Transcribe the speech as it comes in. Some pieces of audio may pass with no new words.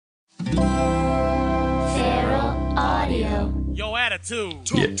Feral Audio. Yo, attitude.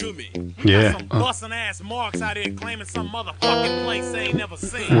 Talk to me. Yeah. Some bustin' ass marks out here claiming some motherfucking place they ain't never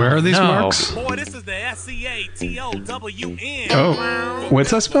seen. Where are these marks? Boy, this is the SCATOWN. Oh,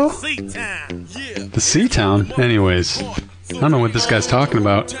 what's that spell? C-Town. Yeah. The Sea-Town? Anyways, I don't know what this guy's talking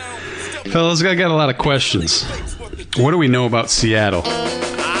about. Fellas, I got a lot of questions. What do we know about Seattle?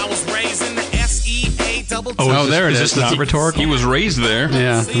 I was raised in the SEATOWN. Oh, there it is. Is this not rhetorical? He was raised there.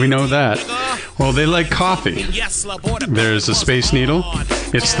 Yeah, we know that. Well, they like coffee. There's a Space Needle.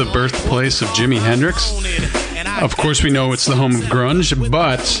 It's the birthplace of Jimi Hendrix. Of course, we know it's the home of grunge,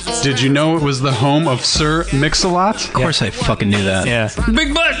 but did you know it was the home of Sir Mix-a-Lot? Of course I fucking knew that. Yeah.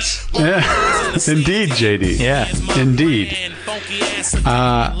 Big butts! Yeah, indeed, JD. Yeah. Indeed.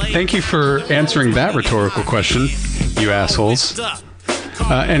 Thank you for answering that rhetorical question, you assholes.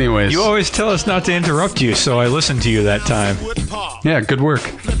 Anyways. You always tell us not to interrupt you, so I listened to you that time. Yeah, good work.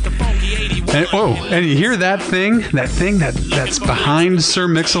 And you hear that thing? That's behind Sir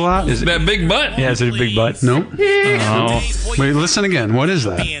Mix-a-Lot? Is that big butt? Yeah, is it a big butt? Nope. Oh. Wait, listen again. What is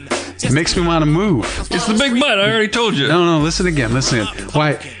that? It makes me want to move. It's the big butt. I already told you. No, listen again.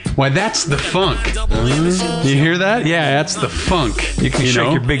 Why, that's the funk. You hear that? Yeah, that's the funk. You can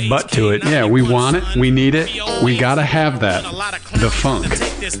shake your big butt to it. Yeah, we want it. We need it. We gotta have that. The funk.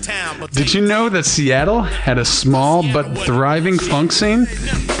 Did you know that Seattle had a small but thriving funk scene?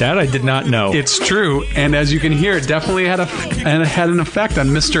 That I did not know. It's true, and as you can hear, it definitely had an effect on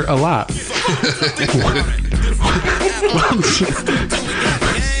Mr. A Lot.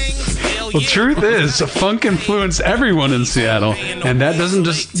 Well, truth is, funk influenced everyone in Seattle, and that doesn't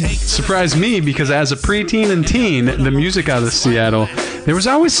just surprise me because as a preteen and teen, the music out of Seattle, there was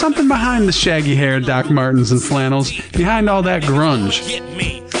always something behind the shaggy hair, Doc Martens, and flannels, behind all that grunge.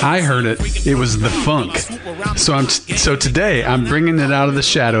 I heard it. It was the funk. So today, I'm bringing it out of the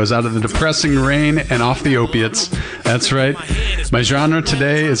shadows, out of the depressing rain, and off the opiates. That's right. My genre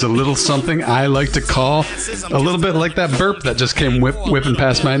today is a little something I like to call, a little bit like that burp that just came whipping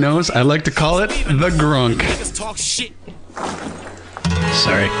past my nose. I like to call it the grunk.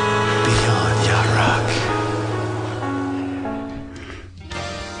 Sorry. Beyond Yacht Rock.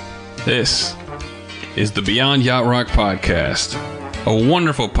 This is the Beyond Yacht Rock podcast, a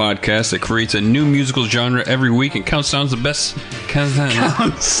wonderful podcast that creates a new musical genre every week and counts down the best. Counts down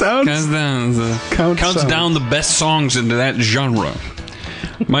the best songs into that genre.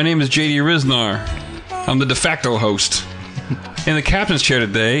 My name is JD Riznar. I'm the de facto host. And the captain's chair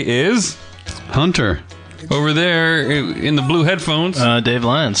today is Hunter. Over there in the blue headphones. Dave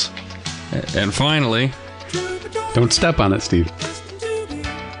Lyons. And finally, don't step on it, Steve.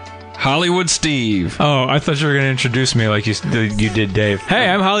 Hollywood Steve. Oh, I thought you were going to introduce me like you did Dave. Hey,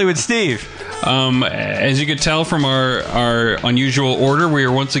 I'm Hollywood Steve. As you could tell from our unusual order, we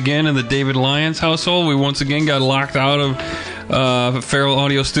are once again in the David Lyons household. We once again got locked out of Feral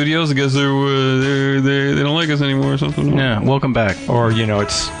Audio Studios because they don't like us anymore or something. Yeah, welcome back. Or,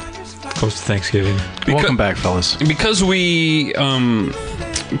 it's close to Thanksgiving. Welcome back, fellas. Because we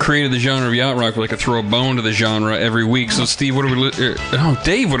created the genre of yacht rock, we like to throw a bone to the genre every week. So, Steve,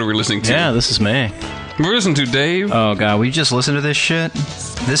 Dave, what are we listening to? Yeah, this is me. We're listening to Dave. Oh, God, we just listened to this shit?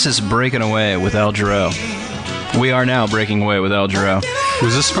 This is Breaking Away with Al Jarreau. We are now breaking away with Al Jarreau.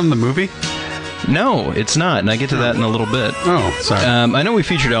 Was this from the movie? No, it's not, and I get to that in a little bit. Oh, sorry. I know we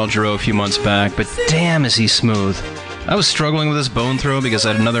featured Al Jarreau a few months back, but damn is he smooth. I was struggling with this bone throw because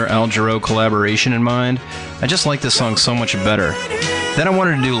I had another Al Jarreau collaboration in mind. I just like this song so much better. Then I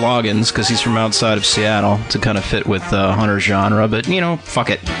wanted to do Loggins because he's from outside of Seattle to kind of fit with Hunter's genre, but, fuck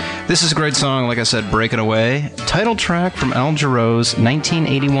it. This is a great song, like I said, Breaking Away. Title track from Al Jarreau's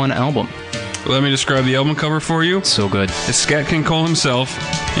 1981 album. Let me describe the album cover for you. So good. It's Scat King Cole himself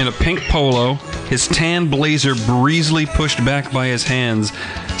in a pink polo, his tan blazer breezily pushed back by his hands,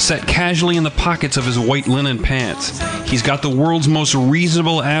 set casually in the pockets of his white linen pants. He's got the world's most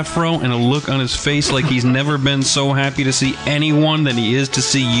reasonable afro and a look on his face like he's never been so happy to see anyone than he is to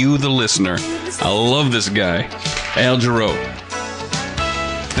see you, the listener. I love this guy, Al Jarreau.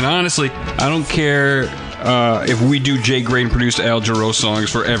 And honestly, I don't care if we do Jay Graydon produced Al Jarreau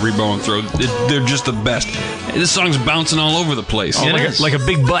songs for every bone throw. They're just the best. This song's bouncing all over the place. Oh, like a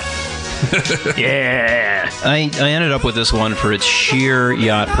big butt. Yeah. I ended up with this one for its sheer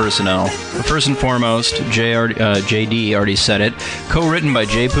yacht personnel. First and foremost, JD already said it, co-written by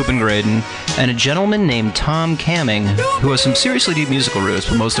J. Poop and Graydon, and a gentleman named Tom Camming, who has some seriously deep musical roots,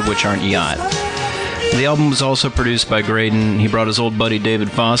 but most of which aren't yacht. The album was also produced by Graydon. He brought his old buddy David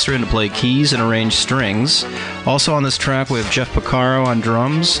Foster in to play keys and arrange strings. Also on this track we have Jeff Porcaro on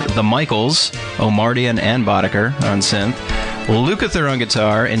drums, the Michaels, Omardian and Boddicker on synth, Lukather on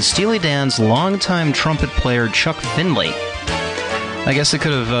guitar, and Steely Dan's longtime trumpet player Chuck Findlay. I guess they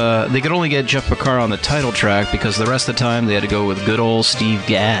could only get Jeff Becker on the title track because the rest of the time they had to go with good old Steve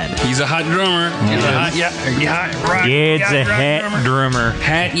Gadd. He's a hot drummer. He's a hot hat drummer.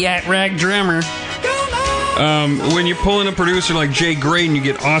 Hat yacht rag drummer. When you pull in a producer like Jay Graydon, you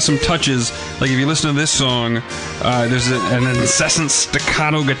get awesome touches. Like if you listen to this song, there's an incessant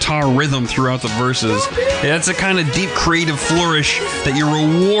staccato guitar rhythm throughout the verses. That's a kind of deep creative flourish that you're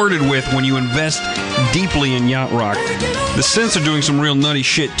rewarded with when you invest deeply in yacht rock. The synths are doing some real nutty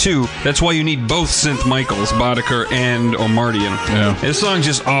shit too. That's why you need both synth Michaels, Boddicker and Omartian. Yeah. This song's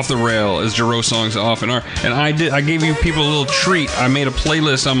just off the rail, as Jarreau songs often are. And I gave you people a little treat. I made a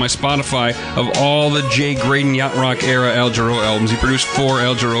playlist on my Spotify of all the Jay Graydon Yacht Rock era Al Jarreau albums. He produced 4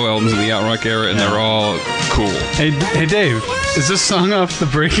 Al Jarreau albums in the Yacht Rock era, and they're all cool. Hey, Dave, is this song off the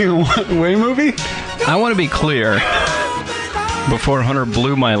Breaking Away movie? I want to be clear before Hunter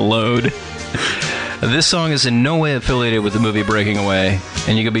blew my load. This song is in no way affiliated with the movie Breaking Away,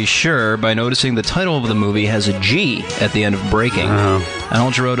 and you can be sure by noticing the title of the movie has a G at the end of Breaking. Al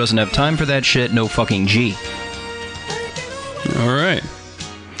Jarreau doesn't have time for that shit, no fucking G. All right.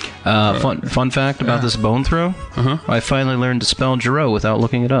 Fun fact about this bone throw, I finally learned to spell Jarreau without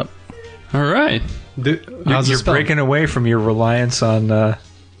looking it up. All right. You're breaking away from your reliance on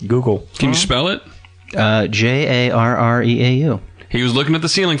Google. Can you spell it? Jarreau. He was looking at the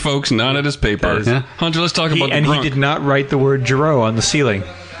ceiling, folks, not at his paper. Yeah. Hunter, let's talk about the And grunk. he did not write the word Jarreau on the ceiling.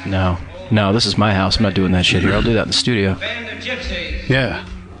 No, this is my house. I'm not doing that shit here. I'll do that in the studio. Yeah.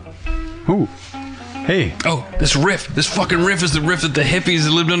 Ooh. Hey. Oh, this fucking riff is the riff that the hippies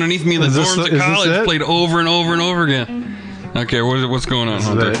that lived underneath me in the Is this dorms the- at is this college it? played over and over and over again. Okay, what's going on,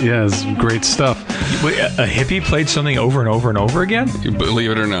 Hunter? Yeah, it's great stuff. Wait, a hippie played something over and over and over again? You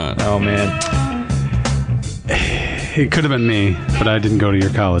believe it or not. Oh, man. It could have been me, but I didn't go to your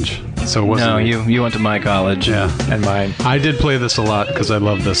college, so it wasn't No, me. you went to my college. Yeah. And mine. I did play this a lot because I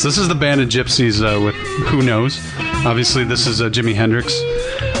love this. This is the Band of Gypsies with Who Knows. Obviously, this is Jimi Hendrix.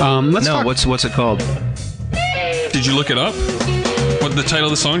 Let's No, talk. what's it called? Did you look it up? What the title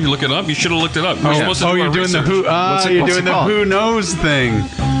of the song? Did you look it up? You should have looked it up. You're supposed to do you're our doing the research. Who. You're what's doing it the called? Who Knows thing.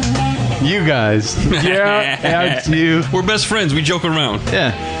 You guys. Yeah, it's you. We're best friends. We joke around.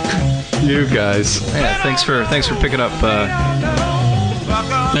 Yeah, You guys. yeah. Thanks for picking up.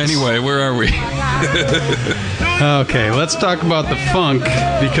 Anyway, where are we? Okay, let's talk about the funk,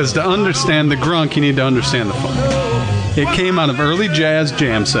 because to understand the grunk, you need to understand the funk. It came out of early jazz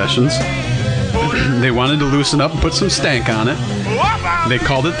jam sessions. They wanted to loosen up and put some stank on it. They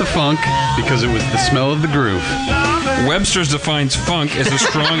called it the funk because it was the smell of the groove. Webster's defines funk as a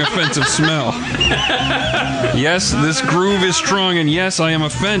strong, offensive smell. Yes, this groove is strong, and yes, I am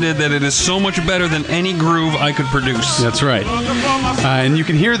offended that it is so much better than any groove I could produce. That's right. And you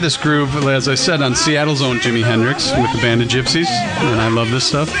can hear this groove, as I said, on Seattle's own Jimi Hendrix with the Band of Gypsies, and I love this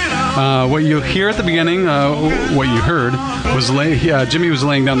stuff. What you hear at the beginning, what you heard, was Jimmy was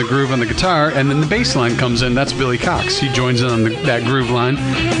laying down the groove on the guitar, and then the bass line comes in. That's Billy Cox. He joins in on that groove line.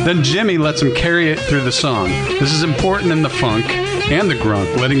 Then Jimmy lets him carry it through the song. This is important in the funk and the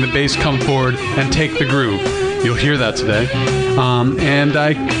grunk, letting the bass come forward and take the groove. You'll hear that today. And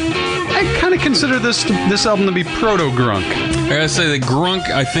I kind of consider this album to be proto-grunk. I gotta say, the grunk,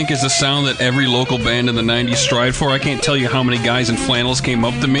 I think, is a sound that every local band in the 90s strived for. I can't tell you how many guys in flannels came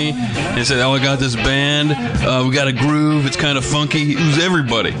up to me and said, oh, I got this band, we got a groove, it's kind of funky. It was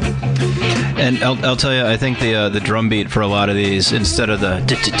everybody. And I'll tell you, I think the drum beat for a lot of these, instead of the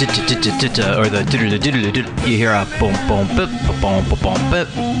or the you hear a boom boom bip boom boom bip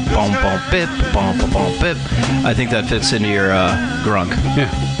boom boom bip boom boom bip. I think that fits into your grunk. Yeah,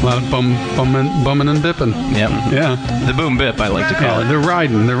 a lot of bumming and bipping. Yep. Yeah. The boom bip, I like to call Yeah, it. they're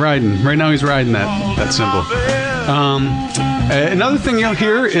riding. Right now he's riding that cymbal. Another thing you'll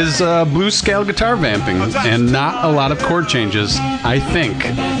hear is blues scale guitar vamping and not a lot of chord changes, I think.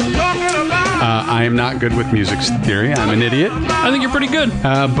 I am not good with music theory. I'm an idiot. I think you're pretty good.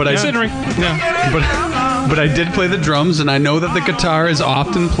 But Considering. But I did play the drums, and I know that the guitar is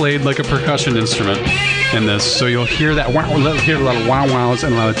often played like a percussion instrument in this. So you'll hear that hear a lot of wow wows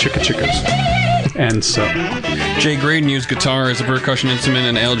and a lot of chicka chickas. And so Jay Graydon used guitar as a percussion instrument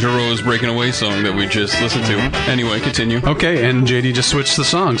in Al Jarreau's Breaking Away song that we just listened to. Anyway, continue. okay, and JD just switched the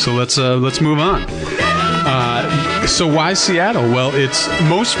song, so let's move on. So why Seattle? Well, it's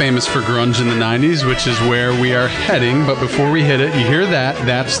most famous for grunge in the 90s, which is where we are heading. But before we hit it, you hear that?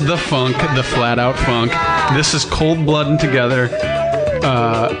 That's the funk, the flat-out funk. This is Cold Blooding Together.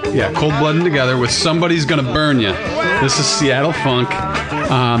 Cold Blooding Together with Somebody's Gonna Burn Ya. This is Seattle funk.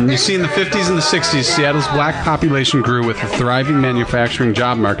 You see, in the 50s and the 60s, Seattle's black population grew with a thriving manufacturing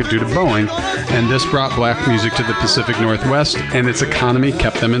job market due to Boeing, and this brought black music to the Pacific Northwest, and its economy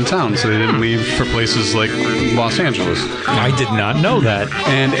kept them in town, so they didn't leave for places like Los Angeles. I did not know that.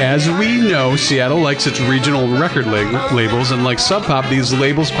 And as we know, Seattle likes its regional record labels, and like Sub Pop, these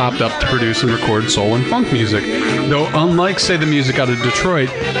labels popped up to produce and record soul and funk music. Though unlike, say, the music out of Detroit,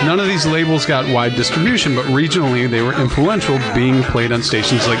 none of these labels got wide distribution, but regionally they were influential, being played on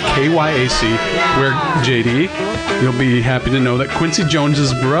stations like KYAC, where, JD, you'll be happy to know that Quincy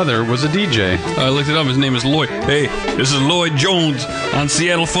Jones's brother was a DJ. I looked it up. His name is Lloyd. Hey, this is Lloyd Jones on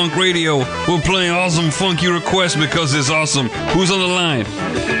Seattle Funk Radio. We're playing awesome funky requests because it's awesome. Who's on the line?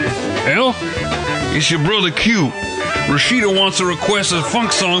 Hell, it's your brother Q. Rashida wants to request a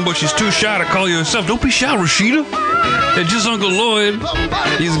funk song, but she's too shy to call you herself. Don't be shy, Rashida. It's just Uncle Lloyd.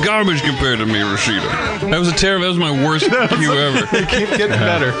 He's garbage compared to me, Rashida. That was my worst cue ever. They keep getting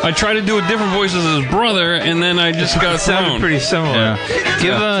better. I tried to do a different voice as his brother, and then I just got Sounded thrown. pretty similar.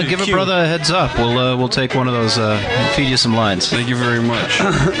 Give a brother a heads up. We'll take one of those. Feed you some lines. Thank you very much.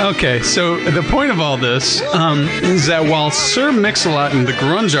 Okay, so the point of all this is that while Sir Mix-a-Lot and the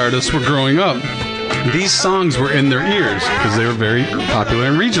grunge artists were growing up, these songs were in their ears because they were very popular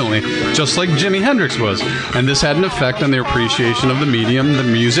and regionally, just like Jimi Hendrix was. And this had an effect on their appreciation of the medium, the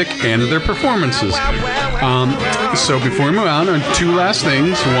music, and their performances. So before we move on, two last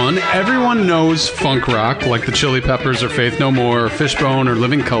things. One, everyone knows funk rock, like the Chili Peppers or Faith No More or Fishbone or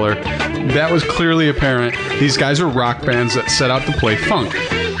Living Colour. That was clearly apparent. These guys were rock bands that set out to play funk.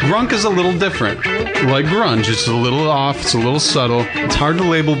 Grunk is a little different. Like grunge, it's a little off, it's a little subtle. It's hard to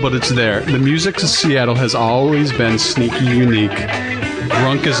label, but it's there. The music of Seattle has always been sneaky unique.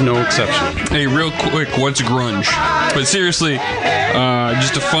 Grunk is no exception. Hey, real quick, what's grunge? But seriously,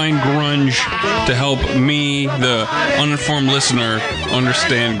 just define grunge to help me, the uninformed listener,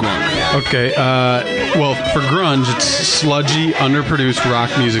 understand grunge. Okay, well, for grunge, it's sludgy, underproduced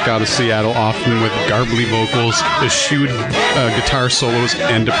rock music out of Seattle, often with garbly vocals, eschewed guitar solos,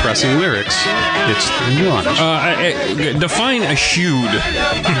 and depressing lyrics. It's grunge. Define eschewed.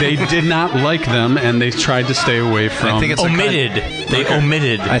 They did not like them, and they tried to stay away from... I think it's Omitted. They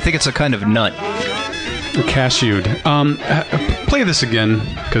omitted. I think it's a kind of nut. Cashewed. Play this again,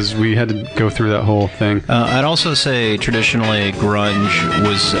 because we had to go through that whole thing. I'd also say traditionally grunge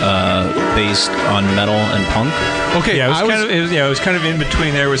was based on metal and punk. Okay, Yeah, it was kind of in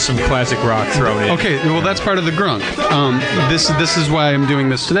between there with some classic rock thrown in. Okay, well, that's part of the grunk. This is why I'm doing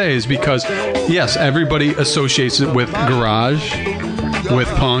this today, is because, yes, everybody associates it with garage, with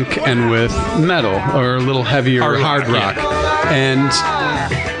punk, and with metal, or a little heavier hard rock. And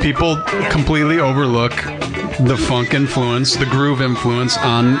people completely overlook the funk influence, the groove influence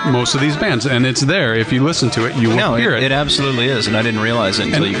on most of these bands, and it's there. If you listen to it, you will hear it. It absolutely is, and I didn't realize it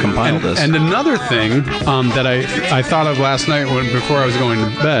until you compiled this. And another thing that I thought of last night before I was going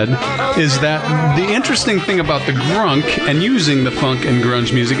to bed is that the interesting thing about the grunk and using the funk and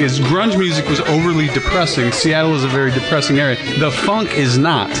grunge music is grunge music was overly depressing. Seattle is a very depressing area. The funk is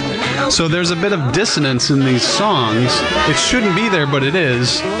not. So there's a bit of dissonance in these songs. It shouldn't be there, but it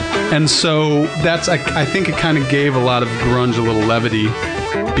is. And so that's, I think it kind of gave a lot of grunge a little levity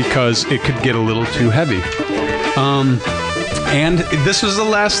because it could get a little too heavy. And this was the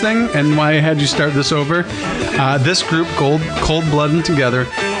last thing, and why I had you start this over. This group, Cold Blood and Together,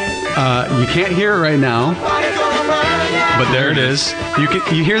 you can't hear it right now, but there it is.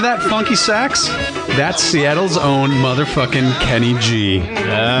 You hear that funky sax? That's Seattle's own motherfucking Kenny G.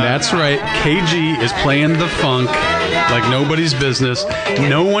 That's right. KG is playing the funk like nobody's business.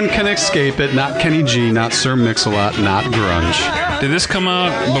 No one can escape it. Not Kenny G, not Sir Mix-a-Lot, not grunge. Did this come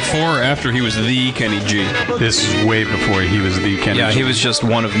out before or after he was the Kenny G? This is way before he was the Kenny G. Yeah, he was just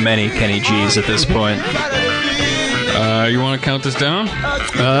one of many Kenny G's at this point. You want to count this down?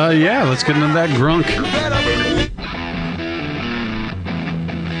 Yeah, let's get into that grunk.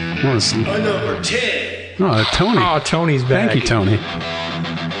 Number 10. Oh, Tony. Oh, Tony's back. Thank you, Tony.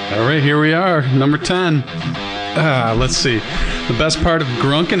 All right, here we are, number 10. Let's see. The best part of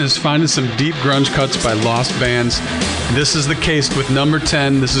grunkin' is finding some deep grunge cuts by lost bands. This is the case with number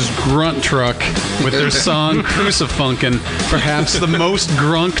 10. This is Grunt Truck with their song Crucifunkin', perhaps the most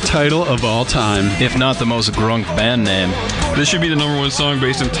grunk title of all time. If not the most grunk band name. This should be the number 1 song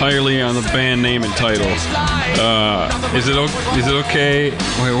based entirely on the band name and title. Is it okay?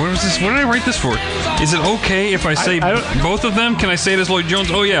 Wait, what was this? What did I write this for? Is it okay if I say both of them? Can I say it as Lloyd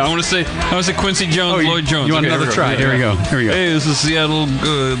Jones? Oh yeah, I want to say Quincy Jones, Lloyd Jones. You want another try? Here we go. Hey, this is Seattle,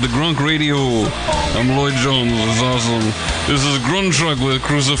 the Grunk Radio. I'm Lloyd Jones. It's awesome. This is Grunge Truck with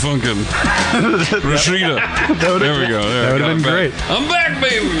Crucifunkin. Rashida. There we go. That would have been great. I'm back,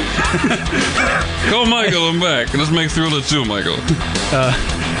 baby. Call Michael. I'm back. Let's make Thriller 2, Michael.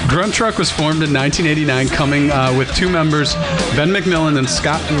 Grunt Truck was formed in 1989, coming with 2 members, Ben McMillan and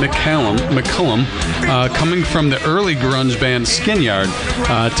Scott McCullum, coming from the early grunge band Skinyard,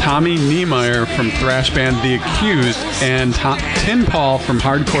 Tommy Niemeyer from thrash band The Accused, and Tim Paul from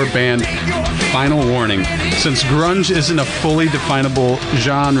hardcore band Final Warning. Since grunge isn't a fully definable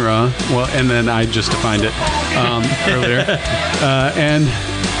genre, well, and then I just defined it earlier, and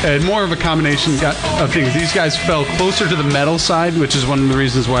more of a combination of things. These guys fell closer to the metal side, which is one of the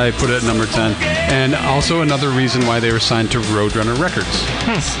reasons why I put it at number 10, and also another reason why they were signed to Roadrunner Records.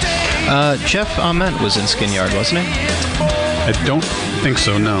 Jeff Ament was in Skinyard, wasn't he? I don't think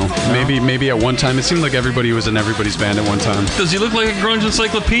so, no. Maybe at one time. It seemed like everybody was in everybody's band at one time. Does he look like a grunge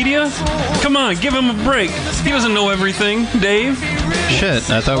encyclopedia? Come on, give him a break. He doesn't know everything, Dave. Shit,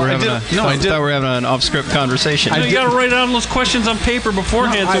 I thought we were having an off-script conversation. You got to write down those questions on paper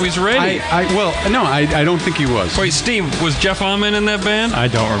beforehand so he's ready. I don't think he was. Wait, Steve, was Jeff Ament in that band? I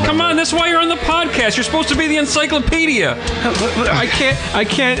don't remember. Come on, that's why you're on the podcast. You're supposed to be the encyclopedia.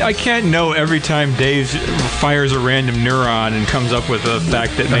 I can't know every time Dave fires a random neuron and comes up with a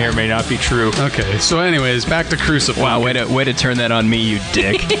fact that may or may not be true. Okay, so anyways, back to Crucifunkin. Wow, way to turn that on me, you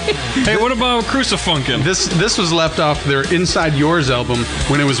dick. Hey, what about Crucifunkin? This was left off their Inside Yours album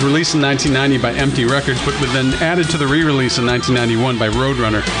when it was released in 1990 by Empty Records, but was then added to the re-release in 1991 by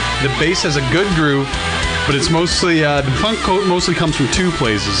Roadrunner. The bass has a good groove, but it's mostly the funk mostly comes from 2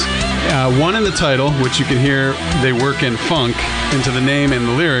 places. One in the title, which you can hear they work in funk into the name and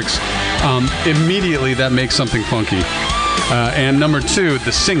the lyrics. Immediately that makes something funky. And number 2,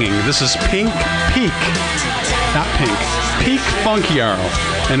 the singing. This is Peak Funk Jarl.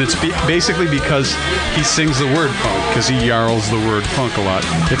 And it's basically because he sings the word funk, because he yarls the word funk a lot.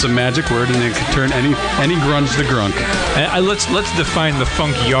 It's a magic word, and it can turn any grunge to grunk. Let's define the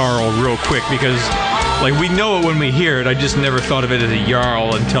funk jarl real quick, because like we know it when we hear it. I just never thought of it as a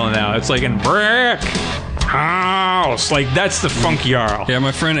jarl until now. It's like in brick house, like that's the funk jarl. Yeah,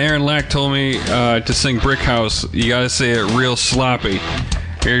 my friend Aaron Lack told me to sing Brick House, you gotta say it real sloppy.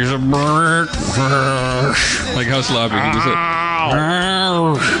 Here's a brick. Like how sloppy can you say?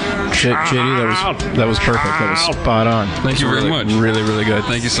 JD, that was perfect. That was spot on. Thank you very much. Really, really good.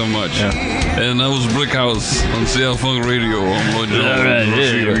 Thank you so much. Yeah. And that was Brick House on Seattle Funk Radio. I'm Lloyd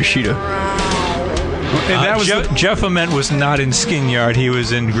Jones. Rashida. Jeff Ament was not in Skinyard. He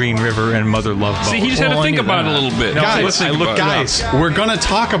was in Green River and Mother Love Boat. See, he just had to think about it a little bit. Guys, we're going to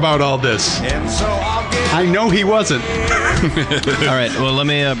talk about all this. I know he wasn't. All right, well, let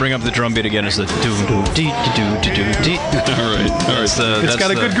me bring up the drum beat again. It's the do-do-dee-do-do-do-dee. All right. It's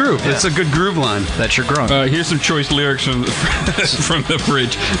got a good groove. Yeah. It's a good groove line. That's your grunk. Here's some choice lyrics from the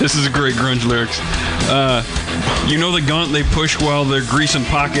bridge. This is great grunge lyrics. You know the gaunt they push while they're greasing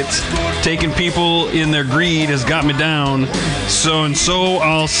pockets. Taking people in their greed has got me down. So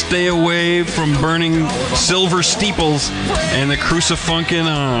I'll stay away from burning silver steeples and the crucifunkin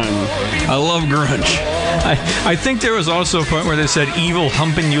on. I love grunge. I think there was also a point where they said evil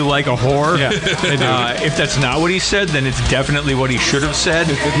humping you like a whore. Yeah, they do. If that's not what he said, then it's definitely what he should have said.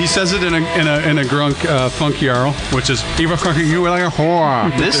 He says it in a grunk funk jarl, which is evil humping you like a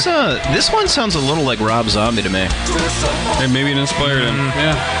whore. This one sounds a little like Rob Zombie to me. And maybe it inspired him.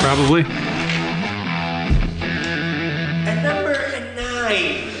 Yeah, probably. At number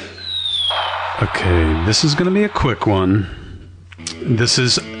 9. Okay, this is going to be a quick one. This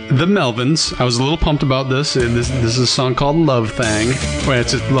is the Melvins. I was a little pumped about this. This is a song called Love Thing. Wait,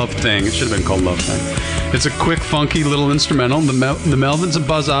 it's a Love Thing. It should have been called Love Thing. It's a quick, funky little instrumental. The Melvins and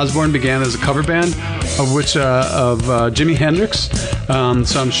Buzz Osborne began as a cover band of Jimi Hendrix.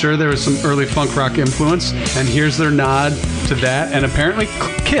 So I'm sure there was some early funk rock influence. And here's their nod to that. And apparently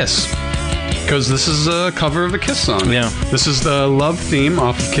Kiss. Because this is a cover of a Kiss song. Yeah. This is the Love theme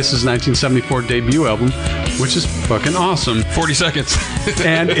off of Kiss's 1974 debut album, which is fucking awesome. 40 seconds.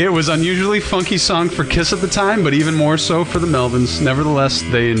 And it was unusually funky song for Kiss at the time, but even more so for the Melvins. Nevertheless,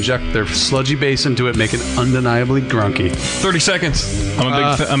 they inject their sludgy bass into it, make it undeniably grunky. 30 seconds.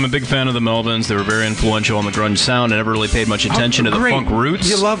 I'm a big fan of the Melvins. They were very influential on the grunge sound. I never really paid much attention to the Great. funk roots.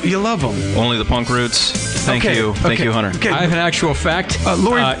 You love them. Only the punk roots. Thank you, Hunter. Okay. I have an actual fact.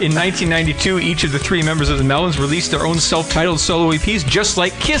 Lori- In 1992, each of the three members of the Melvins released their own self-titled solo EPs, just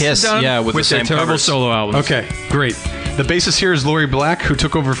like Kiss Kiss, had done yeah, with the their same terrible covers. solo albums. Okay, great. The bassist here is Lori Black, who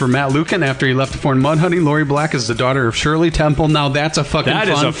took over for Matt Lucan after he left to form Mudhoney. Lori Black is the daughter of Shirley Temple. Now that's a fucking That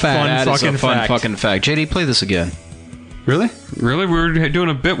fun is a fact. fun That is a fucking fun fact. fucking fact. JD, play this again. Really? Really? We're doing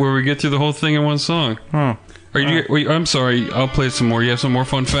a bit where we get through the whole thing in one song. Are you? Wait, I'm sorry. I'll play some more. You have some more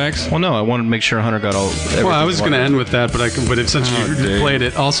fun facts? Well, no, I wanted to make sure Hunter got all. Well, I was going to end with that, but since you Dave. played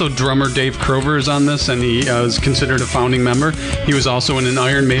it, also drummer Dave Crover is on this, and he was considered a founding member. He was also in an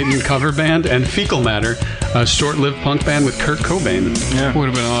Iron Maiden cover band and Fecal Matter, a short-lived punk band with Kurt Cobain. Yeah. Would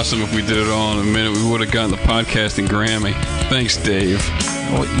have been awesome if we did it all in a minute. We would have gotten the podcasting Grammy. Thanks, Dave.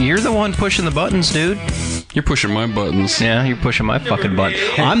 Well, you're the one pushing the buttons, dude. You're pushing my buttons. Yeah, you're pushing my fucking button.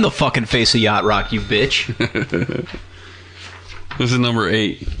 I'm the fucking face of yacht rock, you bitch. This is number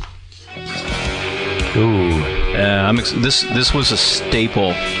 8. Ooh. This was a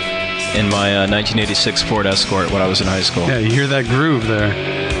staple in my 1986 Ford Escort when I was in high school. Yeah, you hear that groove there.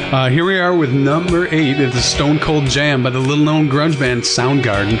 Here we are with number 8 of the Stone Cold Jam by the little-known grunge band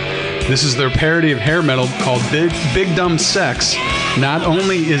Soundgarden. This is their parody of hair metal called Big Dumb Sex. Not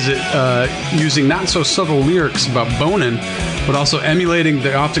only is it using not-so-subtle lyrics about boning, but also emulating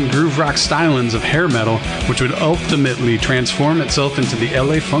the often groove rock stylings of hair metal, which would ultimately transform itself into the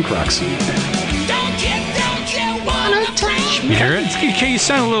LA funk rock scene. You hear it? You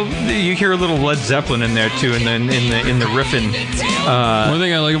sound a little. You hear a little Led Zeppelin in there too, and then in the riffing. One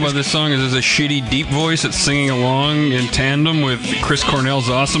thing I like about this song is there's a shitty deep voice that's singing along in tandem with Chris Cornell's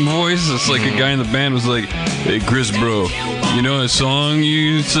awesome voice. It's like a guy in the band was like, "Hey Chris, bro, you know that song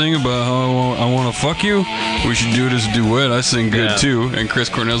you sing about how I want to fuck you? We should do this duet. I sing good too." And Chris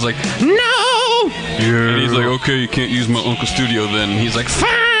Cornell's like, "No!" And he's like, "Okay, you can't use my Uncle Studio then." And he's like,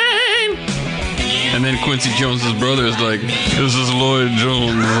 "Fine!" And then Quincy Jones's brother is like, "This is Lloyd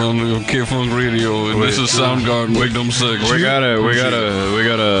Jones on K-Funk Radio, and this is Soundgarden, Big Dumb Sex." We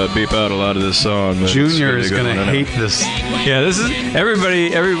gotta beep out a lot of this song. Junior is going to hate this. Yeah, this is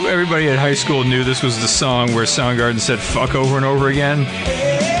everybody at high school knew this was the song where Soundgarden said "fuck" over and over again.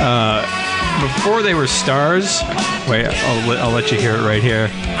 Before they were stars. Wait, I'll let you hear it right here.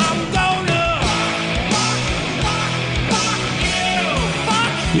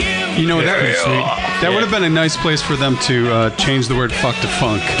 You know, that would have been a nice place for them to change the word fuck to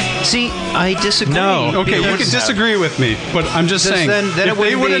funk. See, I disagree. No. Okay, you can disagree with me, but I'm just saying, then if it they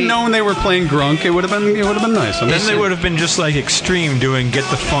wouldn't would have be- known they were playing grunk, it would have been nice. Then they would have been just like Extreme doing "Get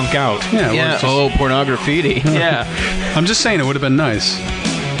the Funk Out." Yeah, Yeah. Oh, pornography. Yeah. I'm just saying it would have been nice.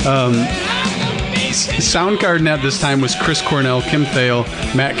 Soundgarden at this time was Chris Cornell, Kim Thale,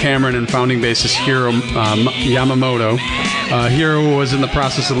 Matt Cameron, and founding bassist Hiro Yamamoto. Hiro was in the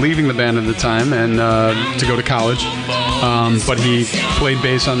process of leaving the band at the time and to go to college, but he played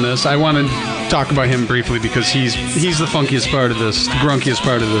bass on this. I want to talk about him briefly because he's the funkiest part of this, the grunkiest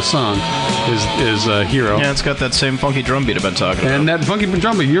part of this song is Hiro. Yeah, it's got that same funky drum beat I've been talking about. And that funky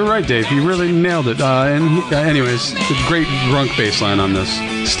drum beat, you're right, Dave. You really nailed it. Anyways, it's a great grunk bass line on this.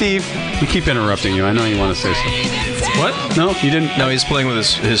 Steve, we keep interrupting you. I know you want to say something. What? No, you didn't. No, he's playing with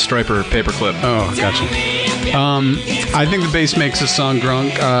his Striper paperclip. Oh, gotcha. I think the bass makes this song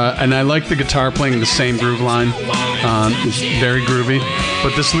grunk, and I like the guitar playing the same groove line. It's very groovy.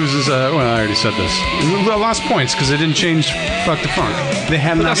 But this loses, well, I already said this. It lost points because they didn't change fuck to funk. They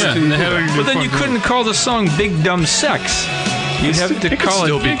had an opportunity to do that. But then you couldn't call the song "Big Dumb Sex." You'd have to call it.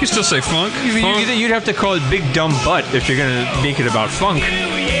 You can still say funk. You'd have to call it "Big Dumb Butt" if you're gonna make it about funk.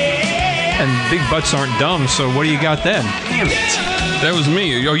 And big butts aren't dumb, so what do you got then? Damn it. That was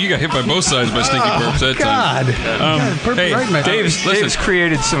me. Oh, you got hit by both sides by Stinky Burps that time. God. Hey, Right in my Dave's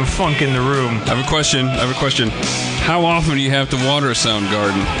created some funk in the room. I have a question. How often do you have to water a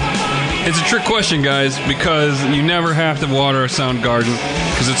Soundgarden? It's a trick question, guys, because you never have to water a Soundgarden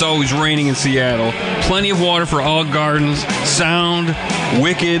because it's always raining in Seattle. Plenty of water for all gardens. Sound,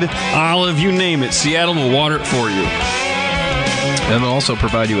 Wicked, Olive, you name it. Seattle will water it for you. And they'll also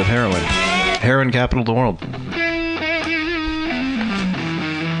provide you with heroin. Heroin capital of the world.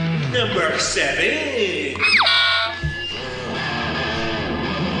 Number 7.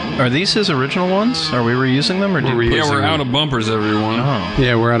 Are these his original ones? Are we reusing them, or did We're we? Yeah, Using we're them. out of bumpers, everyone. Oh.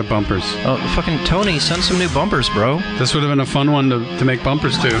 Yeah, we're out of bumpers. Oh, fucking Tony, send some new bumpers, bro. This would have been a fun one to make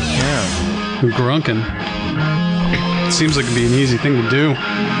bumpers to. Yeah. Grunkin'. Seems like it'd be an easy thing to do.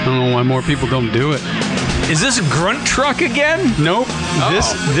 I don't know why more people don't do it. Is this Grunt Truck again? Nope.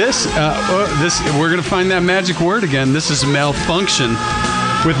 This we're gonna find that magic word again. This is Malfunction,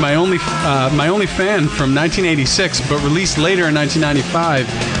 with my only fan from 1986, but released later in 1995,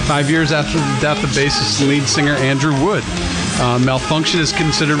 5 years after the death of bassist and lead singer Andrew Wood. Malfunction is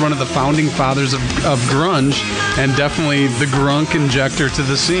considered one of the founding fathers of grunge, and definitely the grunk injector to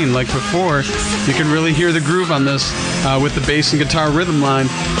the scene. Like before, you can really hear the groove on this with the bass and guitar rhythm line.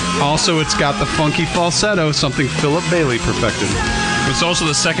 Also, it's got the funky falsetto, something Philip Bailey perfected. It's also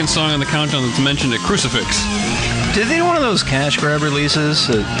the second song on the countdown that's mentioned at Crucifix. Did they do one of those cash grab releases,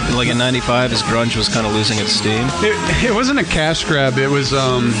 like in '95, as grunge was kind of losing its steam? It wasn't a cash grab. It was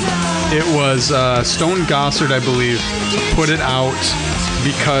Stone Gossard, I believe, put it out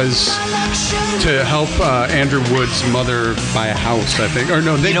because to help Andrew Wood's mother buy a house, I think. Or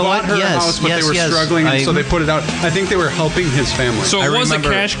no, they bought her a house, but they were struggling, and so they put it out. I think they were helping his family. So it was a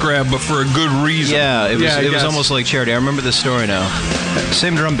cash grab, but for a good reason. Yeah, it was almost like charity. I remember this story now.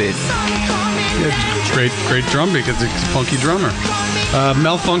 Same drum beat. Great drum beat because it's a funky drummer.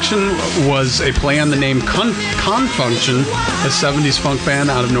 Malfunction was a play on the name Confunction, a 70s funk band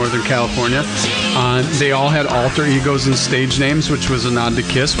out of Northern California. They all had alter egos and stage names, which was a nod to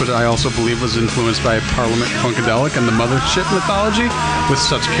Kiss, but I also believe was influenced by Parliament Funkadelic and the Mothership mythology, with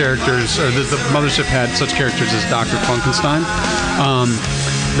such characters, or the Mothership had such characters as Dr. Funkenstein.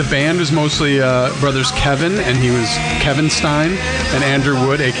 The band was mostly brothers Kevin, and he was Kevin Stein, and Andrew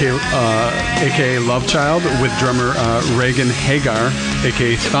Wood, a.k.a. Lovechild, with drummer Reagan Hagar,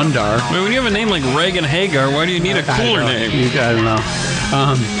 a.k.a. Thundar. Wait, when you have a name like Reagan Hagar, why do you need a cooler name? I don't know.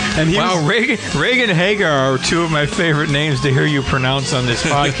 And he was, Reagan Hagar are two of my favorite names to hear you pronounce on this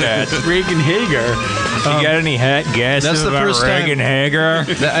podcast. Reagan Hagar. You got any guesses That's the about first Reagan Hagar?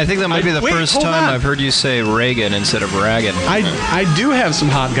 I think that might be the first time I've heard you say Reagan instead of Reagan. I do have some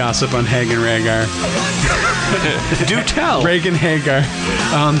hot gossip on Hagen Ragar. Do tell. Reagan Hagar.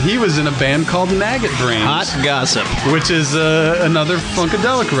 He was in a band called Maggot Brains. Hot gossip. Which is another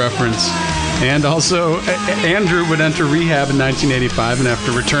Funkadelic reference. And also, Andrew would enter rehab in 1985, and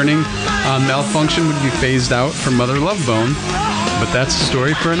after returning, Malfunction would be phased out for Mother Love Bone. But that's a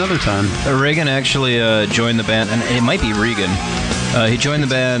story for another time. Reagan actually joined the band, and it might be Regan. He joined the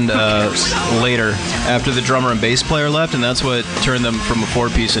band later, after the drummer and bass player left, and that's what turned them from a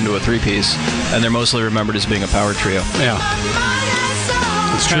 4-piece into a 3-piece. And they're mostly remembered as being a power trio. Yeah.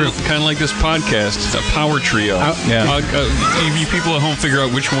 It's kind of like this podcast, a power trio. You people at home figure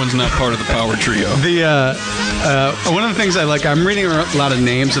out which one's not part of the power trio. One of the things I like, I'm reading a lot of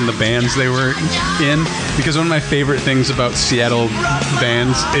names in the bands they were in, because one of my favorite things about Seattle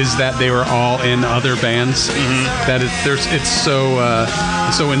bands is that they were all in other bands. Mm-hmm. That it's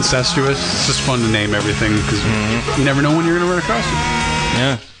so incestuous. It's just fun to name everything because you never know when you're going to run across it.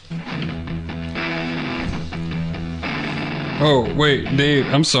 Yeah. Oh, wait, Dave,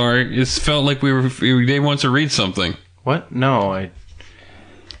 I'm sorry. It felt like Dave wants to read something. What? No,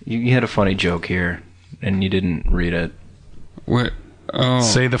 you had a funny joke here, and you didn't read it. What? Oh.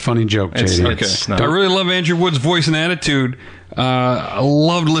 Say the funny joke, JD. Okay. I really love Andrew Wood's voice and attitude. I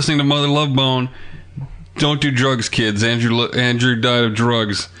loved listening to Mother Love Bone. Don't do drugs, kids. Andrew died of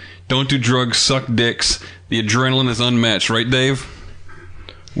drugs. Don't do drugs, suck dicks. The adrenaline is unmatched, right, Dave?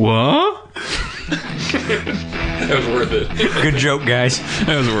 What? That was worth it. Good joke, guys.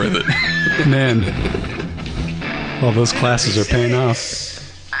 That was worth it. Man, all those classes are paying off. This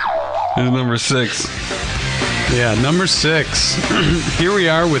is number 6. Yeah, number 6. Here we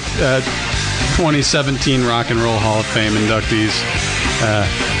are with 2017 Rock and Roll Hall of Fame inductees.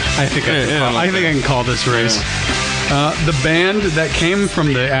 I think I can call this race. The band that came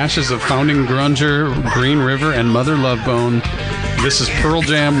from the ashes of founding grunger Green River and Mother Love Bone. This is Pearl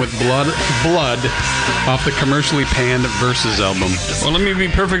Jam with Blood off the commercially panned Versus album. Well, let me be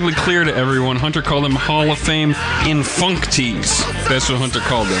perfectly clear to everyone. Hunter called them Hall of Fame Infunctees. That's what Hunter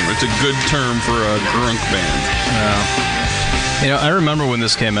called them. It's a good term for a grunk band. You know, I remember when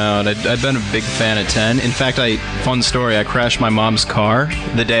this came out. I'd been a big fan of 10. In fact, fun story, I crashed my mom's car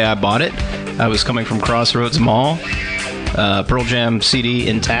the day I bought it. I was coming from Crossroads Mall. Pearl Jam CD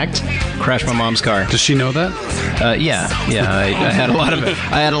intact. Crashed my mom's car. Does she know that? Yeah. I had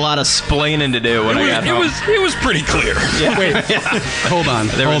a lot of splaining to do when I got home. It was pretty clear. Yeah. Wait, hold on.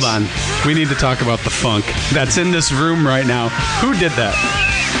 We need to talk about the funk that's in this room right now. Who did that?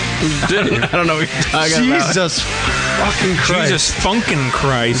 I don't know what you're talking about. Jesus fucking Christ. Jesus funkin'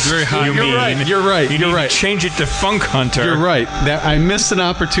 Christ. It's very high. You're right. You need to change it to Funk Hunter. You're right. I missed an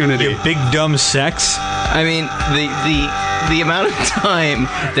opportunity. You big dumb sex. I mean, the amount of time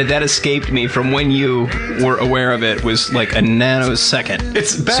that escaped me from when you were aware of it was like a nanosecond.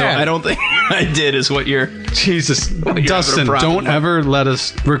 It's bad. So I don't think I did is what you're... Jesus. you're Dustin, having a problem don't with. ever let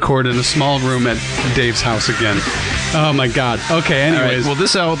us record in a small room at Dave's house again. Oh, my God. Okay, All right, anyways. well,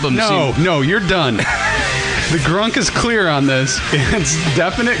 this album No, you're done. The grunk is clear on this. It's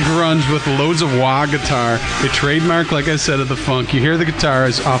definite grunge with loads of wah guitar. A trademark, like I said, of the funk. You hear the guitar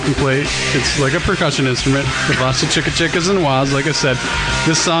is often played. It's like a percussion instrument with lots of chicka-chickas and wahs, like I said.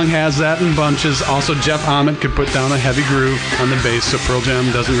 This song has that in bunches. Also, Jeff Ament could put down a heavy groove on the bass, so Pearl Jam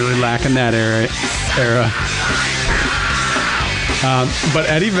doesn't really lack in that era. But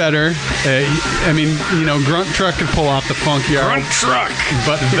Eddie Vedder, Grunt Truck could pull off the funk yard. Grunt Truck.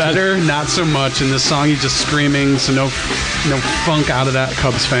 But Vedder, not so much. In this song, he's just screaming, so no funk out of that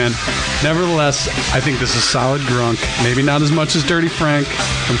Cubs fan. Nevertheless, I think this is solid grunk. Maybe not as much as Dirty Frank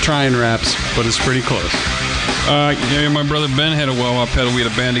from Trying Raps, but it's pretty close. My brother Ben had a wah-wah pedal. We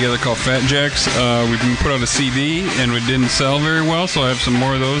had a band together called Fat Jacks. We put out a CD, and it didn't sell very well, so I have some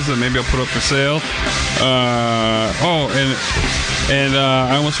more of those that maybe I'll put up for sale. And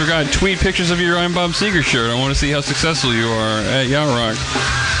I almost forgot, tweet pictures of your I'm Bob Seger shirt. I want to see how successful you are at Yacht Rock.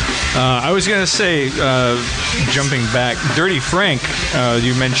 I was going to say, jumping back, Dirty Frank,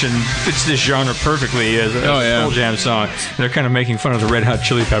 you mentioned, fits this genre perfectly as a Pearl Jam song. They're kind of making fun of the Red Hot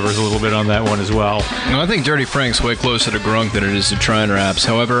Chili Peppers a little bit on that one as well. No, I think Dirty Frank's way closer to grunk than it is to Trying Raps.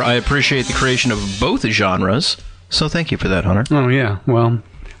 However, I appreciate the creation of both genres, so thank you for that, Hunter. Oh, yeah. Well,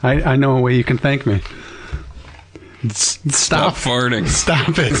 I know a way you can thank me. Stop farting.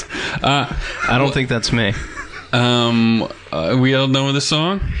 Stop it. I don't think that's me. We all know this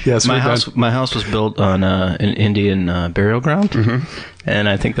song? Yes, My house was built on an Indian burial ground, and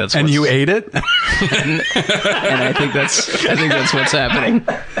I think that's. And you ate it? and I think that's what's happening.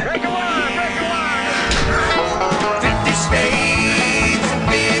 50 states,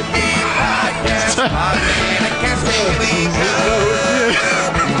 50 podcasts, and I can't say we go.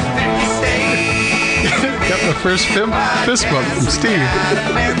 50 states, Got the first fist bump from Steve.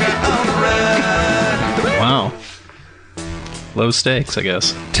 Wow. Low stakes, I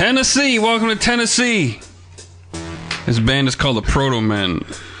guess. Tennessee, welcome to Tennessee. This band is called the Proto Men,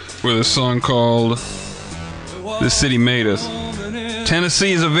 with a song called "This City Made Us."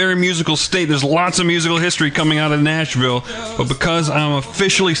 Tennessee is a very musical state. There's lots of musical history coming out of Nashville, but because I'm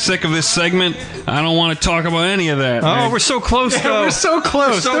officially sick of this segment, I don't want to talk about any of that. Oh, we're so close, though. We're so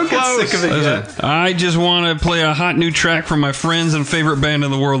close. Don't get sick of it yet. Listen, I just want to play a hot new track from my friends and favorite band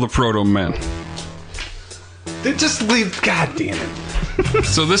in the world, the Proto Men. They just leave. God damn it.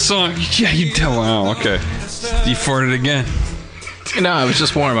 So this song, yeah, you tell. Oh, okay. You farted again. No, it was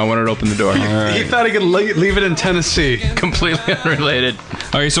just warm. I wanted to open the door. He thought he could leave it in Tennessee. Completely unrelated.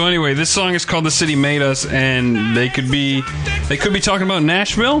 All right, so anyway, this song is called "The City Made Us," and they could be talking about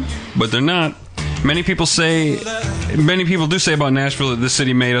Nashville, but they're not. Many people do say about Nashville that this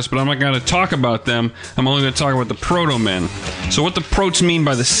city made us, but I'm not going to talk about them. I'm only going to talk about the Proto Men. So what the Prots mean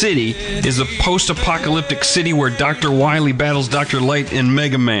by the city is a post-apocalyptic city where Dr. Wily battles Dr. Light and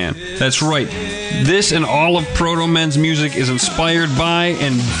Mega Man. That's right. This and all of Proto Men's music is inspired by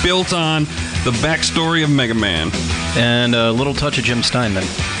and built on the backstory of Mega Man. And a little touch of Jim Steinman.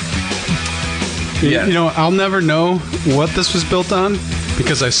 Yeah. You know, I'll never know what this was built on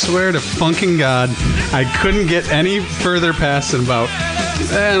because I swear to funking God, I couldn't get any further past than about,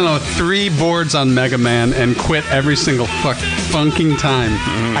 3 boards on Mega Man and quit every single funking time.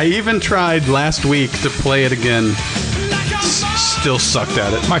 I even tried last week to play it again. Still sucked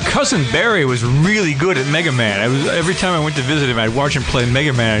at it. My cousin Barry was really good at Mega Man. Every time I went to visit him, I'd watch him play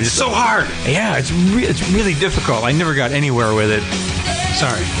Mega Man. It's so hard. Yeah, it's really difficult. I never got anywhere with it.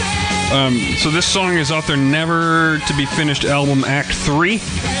 Sorry. So this song is off their never-to-be-finished album, Act 3.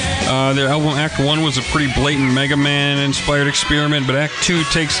 Their album, Act 1, was a pretty blatant Mega Man-inspired experiment, but Act 2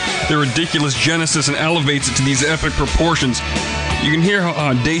 takes their ridiculous genesis and elevates it to these epic proportions. You can hear how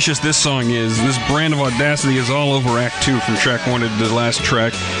audacious this song is. This brand of audacity is all over Act 2, from track 1 to the last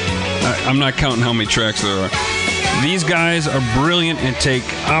track. I'm not counting how many tracks there are. These guys are brilliant and take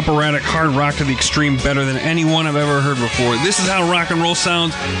operatic hard rock to the extreme better than anyone I've ever heard before. This is how rock and roll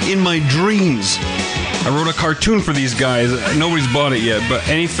sounds in my dreams. I wrote a cartoon for these guys. Nobody's bought it yet, but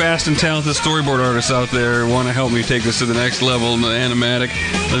any fast and talented storyboard artists out there want to help me take this to the next level in the animatic,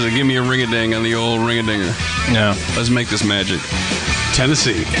 listen, give me a ring-a-ding on the old ring-a-dinger. Yeah. Let's make this magic.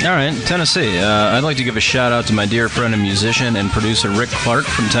 Tennessee. All right, Tennessee. I'd like to give a shout out to my dear friend and musician and producer Rick Clark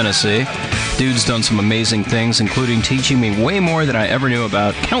from Tennessee. Dude's done some amazing things, including teaching me way more than I ever knew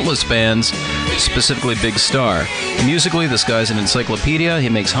about countless bands, specifically Big Star. Musically, this guy's an encyclopedia. He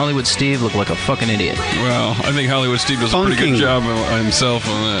makes Hollywood Steve look like a fucking idiot. Well, I think Hollywood Steve does a pretty Funking. good job himself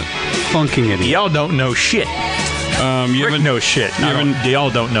on that. Funking idiot. Y'all don't know shit. You Rick have knows shit.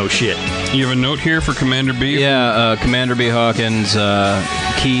 Y'all don't know shit. you have a note here for Commander B? Yeah, Commander B. Hawkins,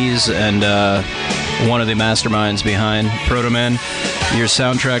 Keys, and one of the masterminds behind Proto Man. Your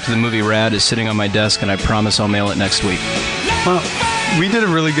soundtrack to the movie Rad is sitting on my desk, and I promise I'll mail it next week. Well, we did a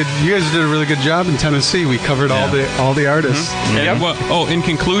really good. You guys did a really good job in Tennessee. We covered all the artists. And in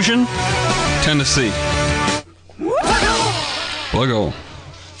conclusion, Tennessee. Pluggo.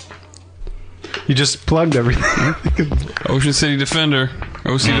 You just plugged everything. Ocean City Defender.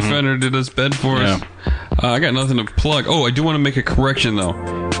 OC Defender did us bed for us. I got nothing to plug. Oh, I do want to make a correction, though.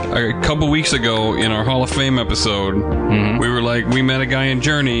 A couple weeks ago in our Hall of Fame episode, we were like, we met a guy in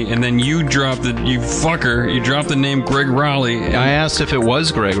Journey, and then you dropped the name Greg Raleigh. And, I asked if it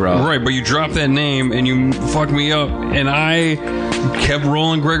was Greg Raleigh. right, but you dropped that name, and you fucked me up, and I kept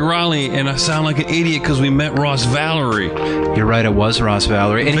rolling Greg Raleigh, and I sound like an idiot because we met Ross Valerie. You're right, it was Ross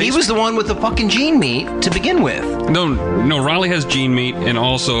Valerie. And he was the one with the fucking gene meat to begin with. No, Raleigh has Gene Meat, and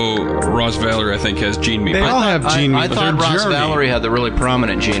also Ross Valerie, I think, has Gene Meat. They all have gene I meat. thought They're Ross Journey. Valerie had the really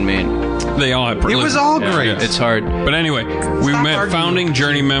prominent gene meat. They all have. It was all great. It's hard. But anyway, we met founding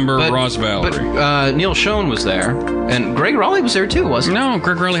Journey member Ross Valerie. But Neil Schon was there, and Greg Raleigh was there too, wasn't he? No,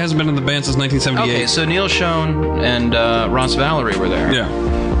 Greg Raleigh hasn't been in the band since 1978. Okay, so Neil Schon and Ross Valerie were there. Yeah.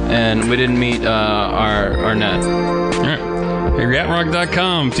 And we didn't meet our net. All right.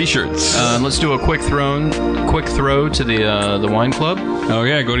 Yatrock.com t-shirts. Let's do a quick throw to the wine club. Oh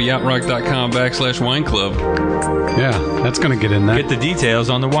yeah, go to yatrock.com/wine club. Yeah, that's gonna get in there. Get the details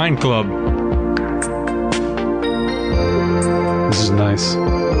on the wine club. This is nice.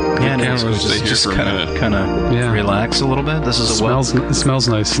 Yeah, can't it's really stay here just for a minute. kind of Yeah. relax a little bit. This is It smells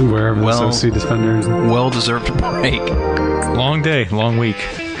nice wherever this OC Defender is. well-deserved break. Long day, long week.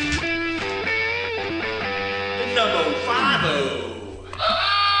 Number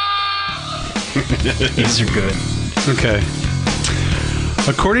 50. These are good. Okay.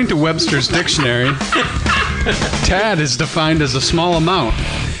 According to Webster's dictionary, tad is defined as a small amount,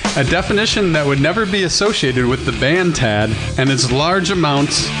 a definition that would never be associated with the band Tad and its large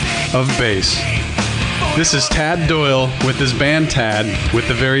amounts of bass. This is Tad Doyle with his band Tad with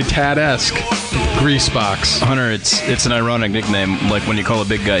the very Tad-esque grease box. Hunter, it's an ironic nickname, like when you call a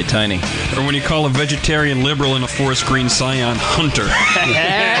big guy tiny. Or when you call a vegetarian liberal in a forest green Scion Hunter.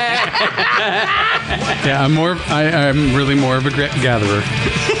 Yeah, I'm really more of a gatherer.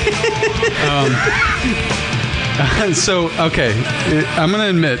 So, okay, I'm gonna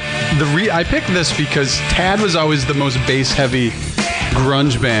admit I picked this because Tad was always the most bass-heavy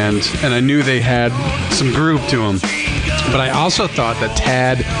grunge band, and I knew they had some groove to them. But I also thought that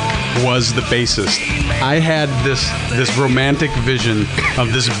Tad was the bassist. I had this romantic vision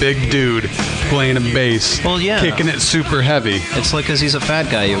of this big dude playing a bass, Well, yeah. kicking it super heavy. It's like because he's a fat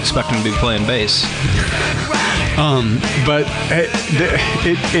guy, you expect him to be playing bass. But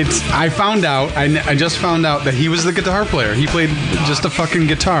I found out, I just found out that he was the guitar player. He played just a fucking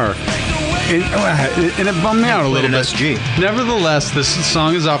guitar. And it bummed me out a little an bit. SG. Nevertheless, this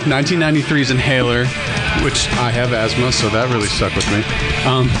song is off 1993's Inhaler, which I have asthma, so that really stuck with me.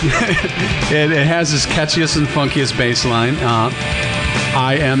 It has his catchiest and funkiest bass line.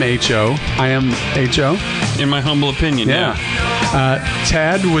 I am H.O. In my humble opinion, Yeah.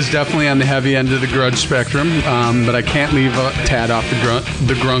 Tad was definitely on the heavy end of the grudge spectrum, but I can't leave Tad off the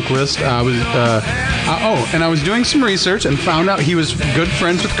grunk list. I was doing some research and found out he was good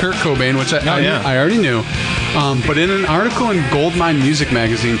friends with Kurt Cobain, which I already knew. But in an article in Goldmine Music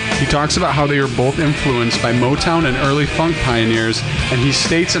Magazine, he talks about how they were both influenced by Motown and early funk pioneers, and he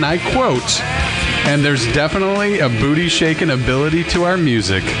states, and I quote, "And there's definitely a booty-shaking ability to our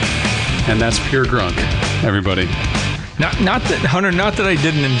music." And that's pure grunk, everybody. Not that I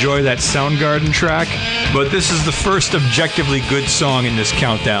didn't enjoy that Soundgarden track, but this is the first objectively good song in this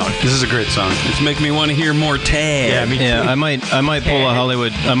countdown. This is a great song. It's making me want to hear more Tad. Yeah, me too. Yeah, I might pull a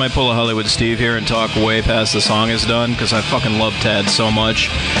Hollywood Steve here and talk way past the song is done because I fucking love Tad so much.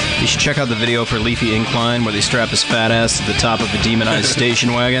 You should check out the video for Leafy Incline where they strap his fat ass to the top of a demonized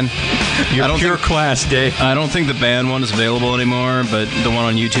station wagon. You're pure class, Dave. I don't think the band one is available anymore, but the one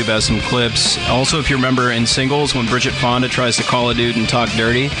on YouTube has some clips. Also, if you remember in Singles when Bridget Fonda tries to call a dude and talk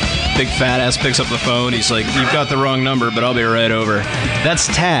dirty, big fat ass picks up the phone. He's like, "You've got the wrong number, but I'll be right over." That's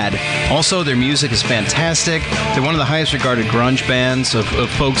Tad. Also, their music is fantastic. They're one of the highest regarded grunge bands of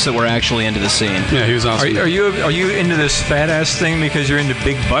folks that were actually into the scene. Yeah, he was awesome. Are you into this fat ass thing because you're into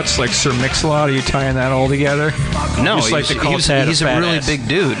big butts like Sir Mix-a-Lot? Are you tying that all together? No, You just like to call Tad he's a fat really ass. big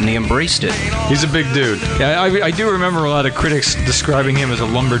dude, and he embraced it. He's a big dude. Yeah, I do remember a lot of critics describing him as a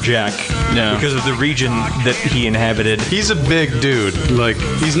lumberjack because of the region that he inhabited. He's a big dude. Like,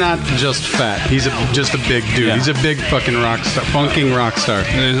 he's not just fat. He's just a big dude. Yeah. He's a big fucking rock star, funking rock star.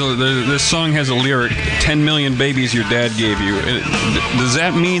 This song has a lyric, 10 million babies your dad gave you. Does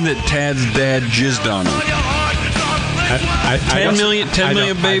that mean that Tad's dad jizzed on him? 10 million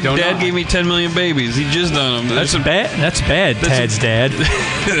babies. Dad gave me 10 million babies. He jizzed on them. That's bad. That's bad, Tad's dad.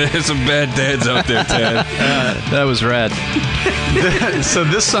 There's some bad dads out there, Tad. That was rad. So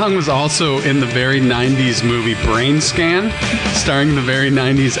this song was also in the very 90s movie Brain Scan, starring the very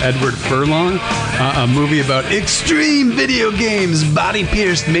 90s Edward Furlong, a movie about extreme video games,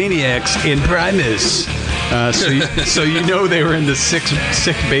 body-pierced maniacs in Primus. So you know they were into sick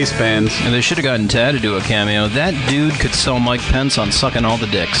bass bands. And they should have gotten Tad to do a cameo. That dude could sell Mike Pence on sucking all the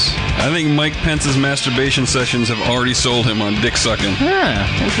dicks. I think Mike Pence's masturbation sessions have already sold him on dick sucking. Yeah,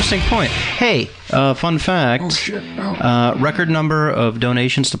 interesting point. Hey, fun fact. Record number of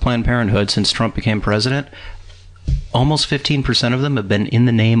donations to Planned Parenthood since Trump became president. Almost 15% of them have been in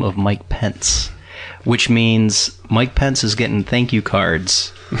the name of Mike Pence, which means Mike Pence is getting thank you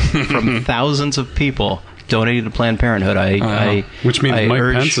cards from thousands of people donating to Planned Parenthood. Which means Mike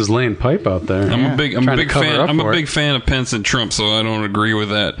urge- Pence is laying pipe out there. I'm a big fan. I'm a for big fan of Pence and Trump, so I don't agree with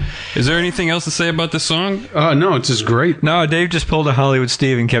that. Is there anything else to say about this song? No, it's just great. No, Dave just pulled a Hollywood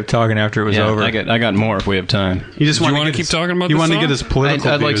Steve and kept talking after it was Yeah, over. I got more if we have time. He just Do you wanted want to keep talking about He this wanted to song? get his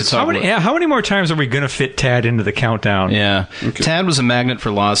political I'd like to views. talk How many more times are we going to fit Tad into the countdown? Yeah. Tad was a magnet for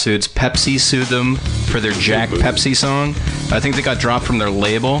lawsuits. Pepsi sued them for their Jack Pepsi song. I think they got dropped from their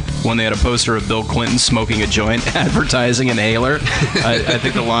label when they had a poster of Bill Clinton smoking a joint advertising inhaler. I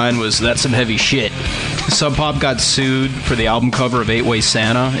think the line was, "That's some heavy shit." Sub Pop got sued for the album cover of 8-Way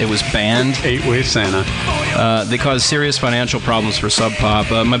Santa. It was banned. 8-Way Santa. They caused serious financial problems for Sub Pop.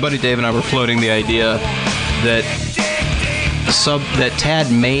 My buddy Dave and I were floating the idea that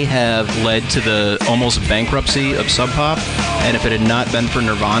Tad may have led to the almost bankruptcy of Sub Pop, and if it had not been for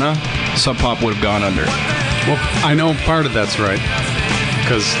Nirvana, Sub Pop would have gone under. Well, I know part of that's right.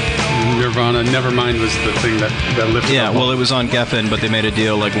 Because Nirvana, Nevermind was the thing that lifted Yeah, up. well, it was on Geffen, but they made a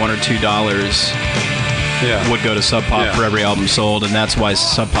deal like $1 or $2 yeah. would go to Sub Pop Yeah. for every album sold, and that's why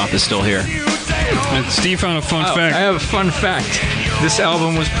Sub Pop is still here. And Steve found a fun I fact. have a fun fact. This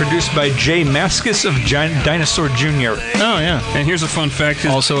album was produced by Jay Mascis of Dinosaur Jr. Oh, yeah. And here's a fun fact.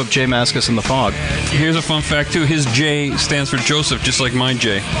 Also of Jay Mascis and the Fog. Here's a fun fact, too. His J stands for Joseph, just like my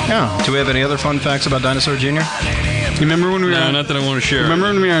J. Yeah. Do we have any other fun facts about Dinosaur Jr.? You remember when we were No, on, not that I want to share. Remember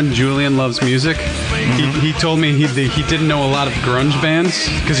when we were on Julian Loves Music? He told me he didn't know a lot of grunge bands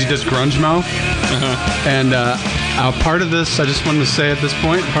because he does Grunge Mouth. And part of this, I just wanted to say at this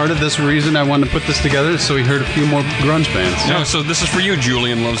point, part of this reason I wanted to put this together is so he heard a few more grunge bands. No, so this is for you,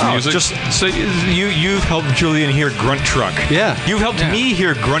 Julian Loves Music. Just so you've helped Julian hear Grunt Truck. Yeah. You've helped me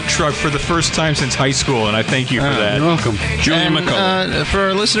hear Grunt Truck for the first time since high school, and I thank you for that. You're welcome. Julian And, McCullough. for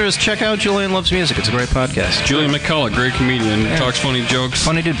our listeners, check out Julian Loves Music. It's a great podcast. Julian McCullough, great comedian. Talks funny jokes.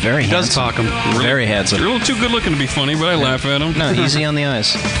 Funny dude, very handsome. Does talk him. Very handsome. You're a little too good looking to be funny, but I laugh at him. No, easy on the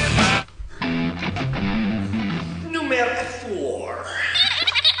eyes. Number 4.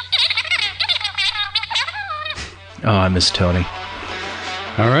 Oh, I miss Tony.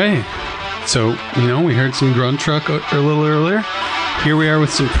 All right. So, we heard some Grunt Truck a little earlier. Here we are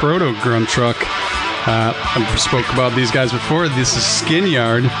with some proto Grunt Truck. I spoke about these guys before. This is Skin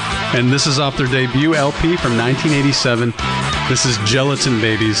Yard, and this is off their debut LP from 1987. This is Gelatin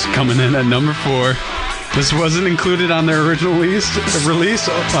Babies coming in at number 4. This wasn't included on their original release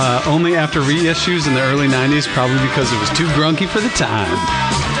only after reissues in the early 90s, probably because it was too grunky for the time.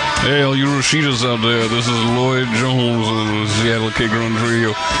 Hey, all you Rashidas out there, this is Lloyd Jones of the Seattle Kid Grunge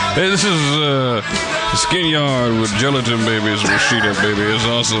Trio. Hey, this is Skin Yard with Gelatin Babies. Rashida, baby, it's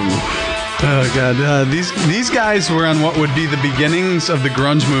awesome. Oh god, these guys were on what would be the beginnings of the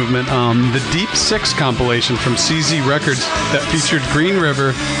grunge movement. The Deep Six compilation from CZ Records that featured Green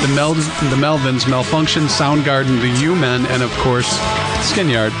River, the Melvins, Malfunction, Soundgarden, the U-Men, and of course Skin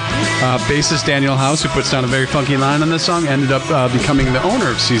Yard. Bassist Daniel House, who puts down a very funky line on this song, ended up becoming the owner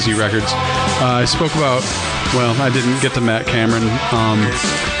of CZ Records. I spoke about well, I didn't get to Matt Cameron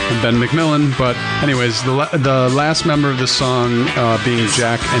and Ben McMillan, but anyways, the last member of the song being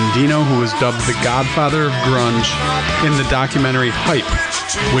Jack Endino, who was dubbed the Godfather of Grunge in the documentary Hype,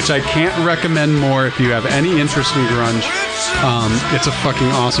 which I can't recommend more if you have any interest in grunge. It's a fucking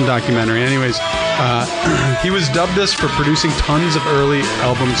awesome documentary. Anyways, he was dubbed this for producing tons of early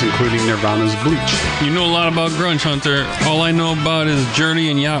albums, including Nirvana's Bleach. You know a lot about grunge, Hunter. All I know about is Journey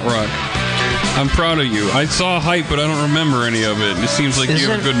and Yacht Rock. I'm proud of you. I saw Hype, but I don't remember any of it. It seems like you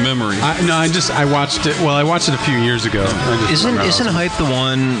have a good memory. I watched it. Well, I watched it a few years ago. Isn't Hype the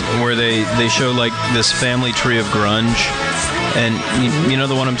one where they show like this family tree of grunge? And you know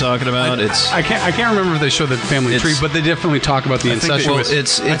the one I'm talking about? I can't remember if they show the family tree, but they definitely talk about the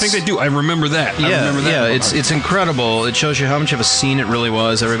incestuous. I think they do. I remember that. Yeah, it's incredible. It shows you how much of a scene it really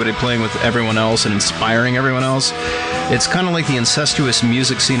was. Everybody playing with everyone else and inspiring everyone else. It's kind of like the incestuous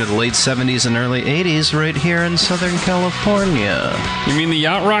music scene of the late 70s and early 80s right here in Southern California. You mean the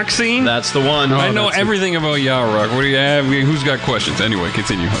Yacht Rock scene? That's the one. I know everything about Yacht Rock. What do you have? Who's got questions? Anyway,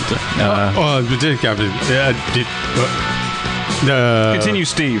 continue, Hunter. Continue,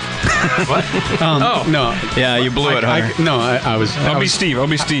 Steve. What? No. Yeah, you blew it, Hunter. I'll be Steve.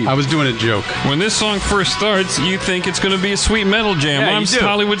 I was doing a joke. When this song first starts, you think it's going to be a sweet metal jam. Yeah, I'm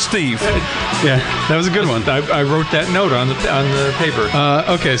Hollywood Steve. Yeah, that was a good one. I wrote that note on the paper.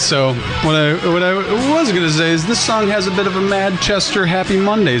 Okay, so what I was going to say is this song has a bit of a Manchester Happy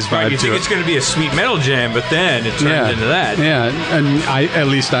Mondays vibe Right, you think to it's it. going to be a sweet metal jam, but then it turns into that. Yeah, and at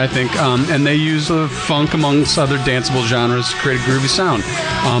least I think. And they use funk amongst other danceable genres to create a groovy sound.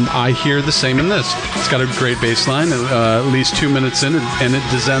 I hear the same in this. It's got a great bass line, at least 2 minutes in, and it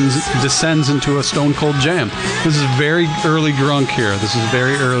descends into a stone cold jam. This is very early grunk here.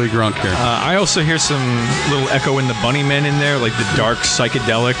 I also hear some little Echo and the Bunnymen in there, like the dark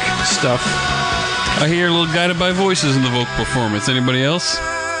psychedelic stuff. I hear a little Guided by Voices in the vocal performance. Anybody else?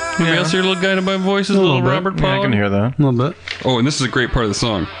 Anybody else hear a little Guided by Voices? A little bit. Robert Pollard? Yeah, I can hear that. A little bit. Oh, and this is a great part of the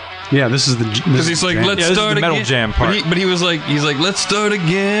song. Yeah, this is the... Because he's like, let's this start is the metal again. jam part. But he's like, let's start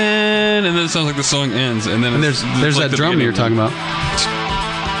again, and then it sounds like the song ends, and then And it's there's like that the drum beginning. you're talking about.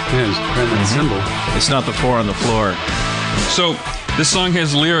 Yeah, he's playing that cymbal. It's not the 4 on the floor. So this song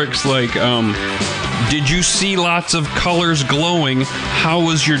has lyrics like, did you see lots of colors glowing? How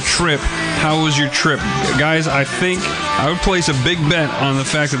was your trip? How was your trip? Guys, I think I would place a big bet on the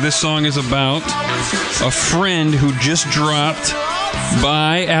fact that this song is about a friend who just dropped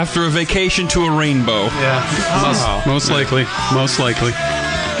by after a vacation to a rainbow. Yeah, most likely.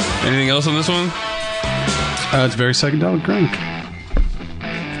 Anything else on this one? It's very psychedelic grunk.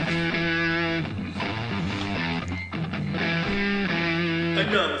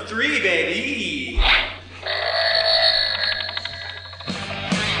 Number 3, baby.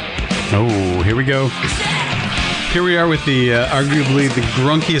 Oh, here we go. Here we are with the arguably the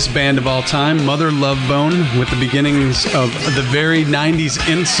grunkiest band of all time, Mother Love Bone, with the beginnings of the very 90s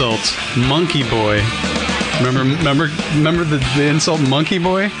insult, Monkey Boy. Remember the insult Monkey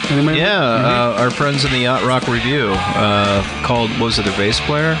Boy? Anybody? Yeah, our friends in the Yacht Rock Review called, what was it, their bass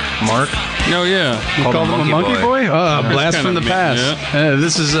player? Mark? Oh yeah. You called him a Monkey Boy? Oh, a blast kinda from the mean,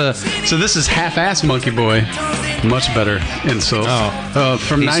 past. This is half-ass Monkey Boy. Much better insult.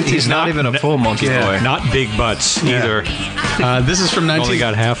 From He's not even a full Monkey Boy. Not big butts either. This is from Only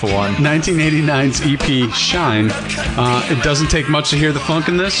got half of one. 1989's EP Shine. It doesn't take much to hear the funk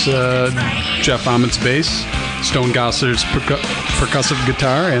in this. Jeff Ammon's bass, Stone Gossard's percussive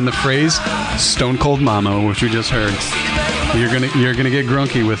guitar, and the phrase "Stone Cold Mama," which we just heard. You're gonna get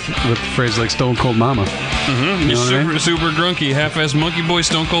grunky with a phrase like "Stone Cold Mama." Mm-hmm. You know what I mean? Super grunky, half-ass Monkey Boy,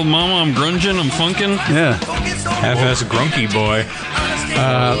 Stone Cold Mama. I'm grunging, I'm funking. Yeah. Half-ass grunky boy.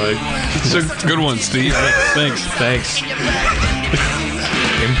 So good one, Steve. Thanks.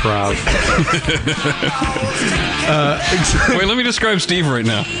 Improv. Wait, let me describe Steve right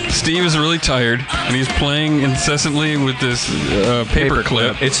now. Steve is really tired, and he's playing incessantly with this paper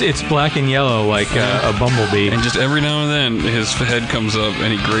clip. It's black and yellow like a bumblebee. And just every now and then, his head comes up,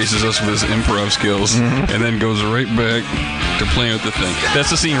 and he graces us with his improv skills, and then goes right back to playing with the thing.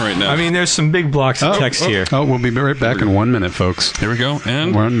 That's the scene right now. I mean, there's some big blocks of text here. Oh, we'll be right back in 1 minute, folks. Here we go,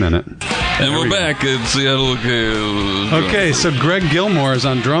 and 1 minute. And we're back at Seattle. Okay, so Greg Gilmore is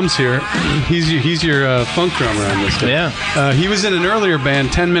on drums here. He's your funk drummer on this. Yeah. He was in an earlier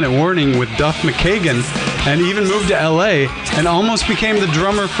band, 10 Minute Warning, with Duff McKagan, and even moved to L.A. and almost became the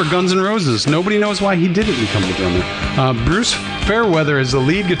drummer for Guns N' Roses. Nobody knows why he didn't become the drummer. Bruce Fairweather is the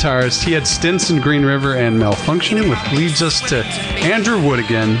lead guitarist. He had stints in Green River and Malfunction, which leads us to Andrew Wood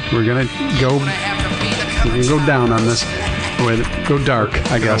again. We're gonna go down on this. Wait, go dark,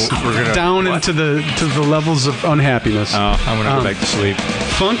 I guess. We're gonna- down what? into the levels of unhappiness. Oh, I'm gonna go back to sleep.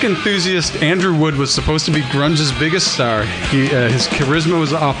 Funk enthusiast Andrew Wood was supposed to be grunge's biggest star. His charisma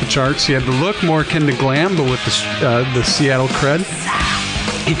was off the charts. He had the look more akin to glam, but with the Seattle cred.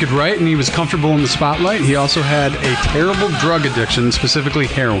 He could write and he was comfortable in the spotlight. He also had a terrible drug addiction, specifically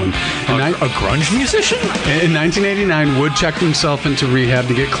heroin. A grunge musician? In 1989, Wood checked himself into rehab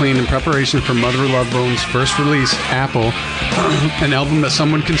to get clean in preparation for Mother Love Bone's first release, Apple, an album that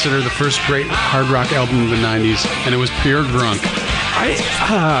some would consider the first great hard rock album of the 90s, and it was pure grunk.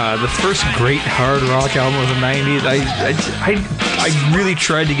 The first great hard rock album of the 90s. I really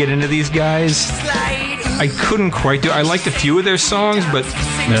tried to get into these guys. I couldn't quite do it. I liked a few of their songs, but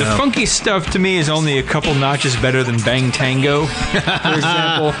the funky stuff to me is only a couple notches better than Bang Tango, for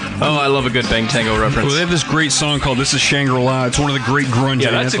example. Oh, I love a good Bang Tango reference. Well, they have this great song called "This Is Shangri-La." It's one of the great grunge.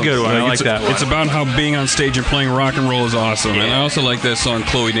 Yeah, that's a good one. I like that one. It's about how being on stage and playing rock and roll is awesome. And I also like that song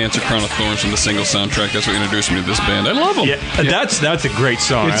 "Chloe Dancer, Crown of Thorns" from the single soundtrack. That's what introduced me to this band. I love them. Yeah, that's a great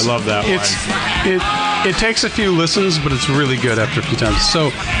song. I love that one. It takes a few listens, but it's really good after a few times. So,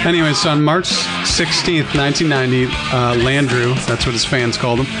 anyways, on March 16th, 1990, Landrew, that's what his fans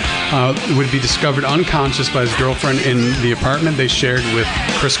called him, would be discovered unconscious by his girlfriend in the apartment they shared with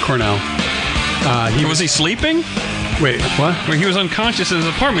Chris Cornell. Was he sleeping? Wait, what? Well, he was unconscious in his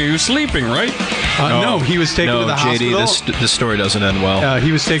apartment. He was sleeping, right? No, he was taken to the JD, hospital. this story doesn't end well.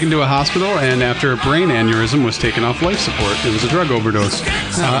 He was taken to a hospital, and after a brain aneurysm, was taken off life support. It was a drug overdose.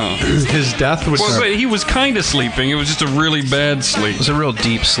 His death was. Well, but he was kind of sleeping. It was just a really bad sleep. It was a real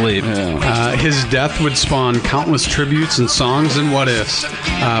deep sleep. His death would spawn countless tributes and songs and what ifs.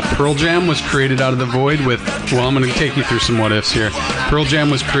 Pearl Jam was created out of the void with. Well, I'm going to take you through some what ifs here. Pearl Jam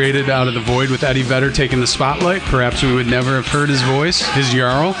was created out of the void with Eddie Vedder taking the spotlight. Perhaps we would never have heard his voice, his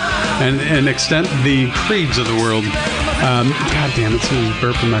Jarl, and an extent the Creeds of the world. God damn it, someone's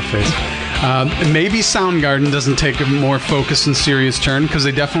burping my face. Maybe Soundgarden doesn't take a more focused and serious turn, because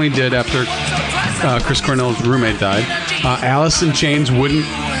they definitely did after Chris Cornell's roommate died. Alice in Chains wouldn't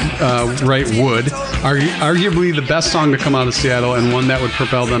write Wood. Arguably the best song to come out of Seattle, and one that would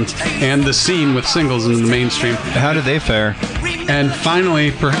propel them and the scene with singles into the mainstream. How did they fare? And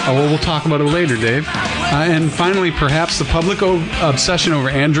finally, we'll talk about it later, Dave. And finally, perhaps the public obsession over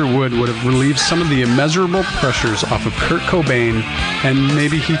Andrew Wood would have relieved some of the immeasurable pressures off of Kurt Cobain, and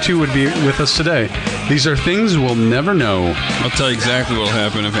maybe he too would be with us today. These are things we'll never know. I'll tell you exactly what will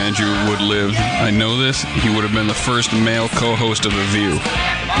happen if Andrew Wood lived. I know this. He would have been the first male co-host of The View.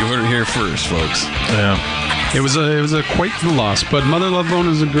 You heard it here first, folks. Yeah. It was a quite the loss, but Mother Love Bone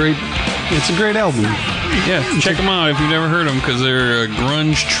is a great album. Yeah, check them out if you've never heard them, because they're a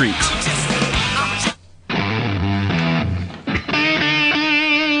grunge treat.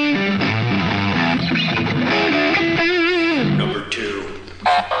 Number 2.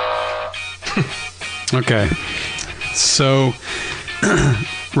 Okay, so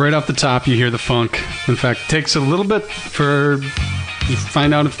right off the top, you hear the funk. In fact, it takes a little bit for you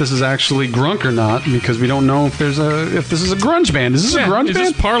find out if this is actually grunk or not, because we don't know if this is a grunge band. Is this a grunge is band?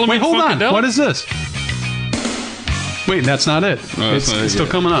 this Parliament Wait, hold on. Funkadelic? What is this? Wait, that's not it. Oh, it's that's not it still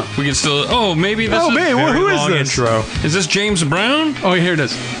yet. coming up. We can still. Oh, maybe this. Oh, is man, who is long this? intro. Is this James Brown? Oh, here it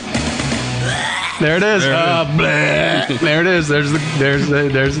is. There it is. There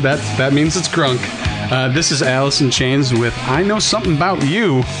it is. That means it's grunk. This is Alice in Chains with "I Know Something About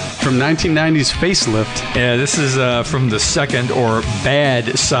You" from 1990's Facelift. Yeah, this is from the second or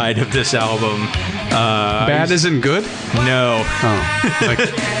bad side of this album. Bad isn't good. No. Oh, like,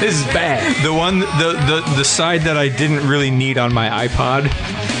 this is bad. The side that I didn't really need on my iPod.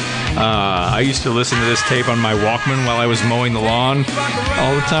 I used to listen to this tape on my Walkman while I was mowing the lawn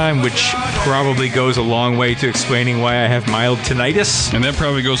all the time, which probably goes a long way to explaining why I have mild tinnitus. And that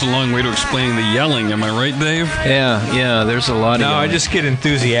probably goes a long way to explaining the yelling. Am I right, Dave? Yeah, there's a lot of No, I yelling. just get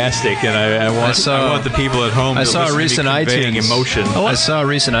enthusiastic, and I want the people at home I to saw a listen recent to me conveying iTunes emotion. I saw a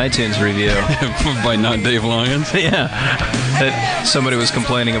recent iTunes review. By not Dave Lyons. Yeah, that somebody was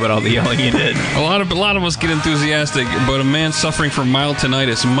complaining about all the yelling you did. A lot of us get enthusiastic, but a man suffering from mild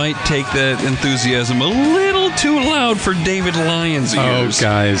tinnitus might take that enthusiasm a little too loud for David Lyons' Oh, ears.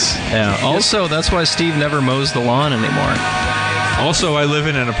 guys. Yeah. Also, that's why Steve never mows the lawn anymore. Also, I live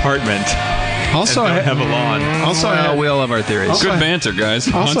in an apartment. Also, and don't have a lawn. Also, Well, we all have our theories. Also- Good banter, guys.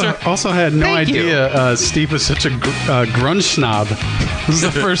 Hunter? Also had no Thank you. idea Steve was such a grunge snob. This is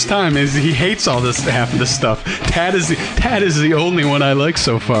the first time. He hates all this half of this stuff. Tad is the only one I like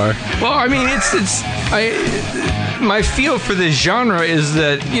so far. Well, I mean, my feel for this genre is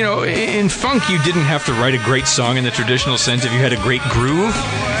that, in funk you didn't have to write a great song in the traditional sense if you had a great groove.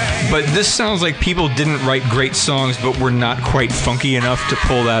 But this sounds like people didn't write great songs, but were not quite funky enough to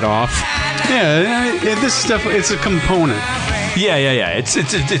pull that off. Yeah, this stuff, it's a component. Yeah.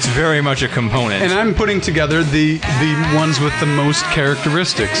 It's very much a component. And I'm putting together the ones with the most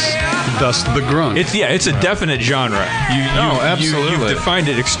characteristics, thus the grunge. It's a definite genre. Absolutely. You've defined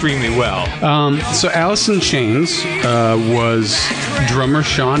it extremely well. So Alice in Chains was drummer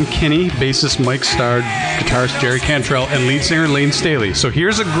Sean Kinney, bassist Mike Starr, guitarist Jerry Cantrell, and lead singer Lane Staley. So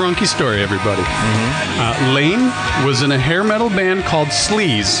here's a grunky story, everybody. Lane was in a hair metal band called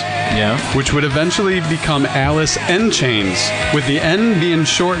Sleaze, which would eventually become Alice in Chains, with the N being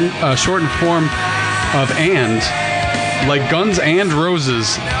shortened form of and. Like Guns and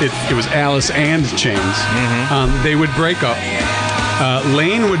Roses, it was Alice and Chains. They would break up.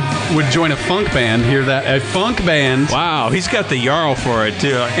 Lane would join a funk band. Hear that? A funk band. Wow, he's got the Jarl for it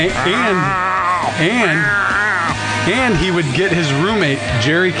too. And he would get his roommate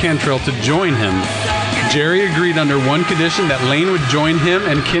Jerry Cantrell to join him. Jerry agreed under one condition, that Lane would join him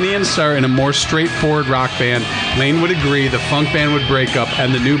and Kinney and Starr in a more straightforward rock band. Lane would agree, the funk band would break up,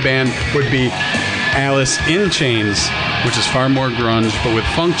 and the new band would be Alice in Chains, which is far more grunge, but with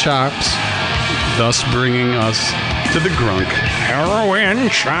funk chops, thus bringing us to the grunk. Heroin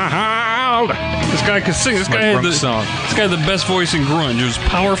child. This guy could sing. This guy had the best voice in grunge. It was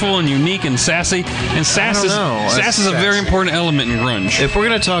powerful and unique and sassy. And sass is a very important element in grunge. If we're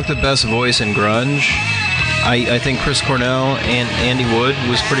going to talk the best voice in grunge, I think Chris Cornell and Andy Wood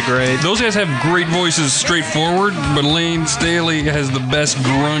was pretty great. Those guys have great voices straightforward, but Lane Staley has the best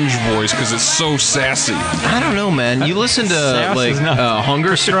grunge voice because it's so sassy. I don't know, man. You listen to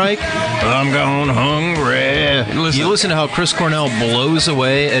Hunger Strike. I'm gone hungry. You listen to how Chris Cornell blows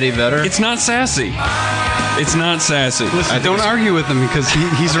away Eddie Vedder. It's not sassy. It's not sassy. Listen, don't argue with him because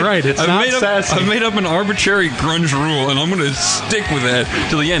he's right. It's not sassy. I've made up an arbitrary grunge rule, and I'm going to stick with that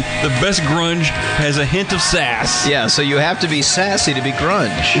till the end. The best grunge has a hint of sass. Yeah, so you have to be sassy to be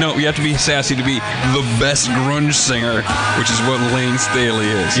grunge. No, you have to be sassy to be the best grunge singer, which is what Lane Staley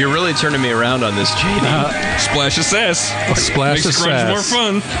is. You're really turning me around on this, JD. Splash of sass. A splash Makes of grunge sass. more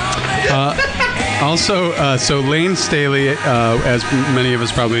fun. So Lane Staley, as many of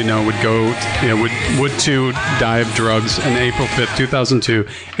us probably know, would die of drugs on April 5th, 2002,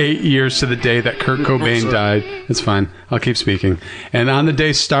 8 years to the day that Kurt Cobain died. It's fine. I'll keep speaking. And on the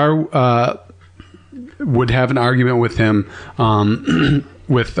day, Starr would have an argument with him,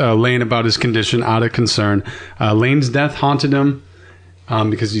 with Lane about his condition, out of concern. Lane's death haunted him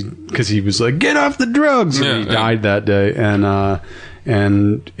because he was like, get off the drugs, and he died that day,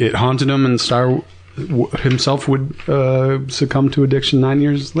 and it haunted him, and Starr himself would succumb to addiction 9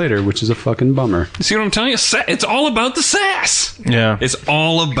 years later, which is a fucking bummer. See what I'm telling you? It's all about the sass. Yeah. It's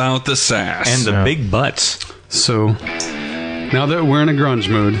all about the sass. And the big butts. So, now that we're in a grunge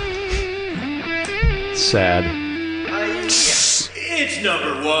mood, sad. It's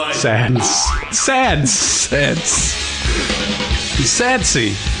number one.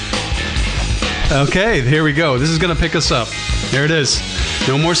 Sadsy. Okay, here we go. This is going to pick us up. There it is.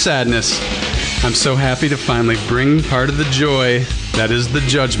 No more sadness. I'm so happy to finally bring part of the joy that is the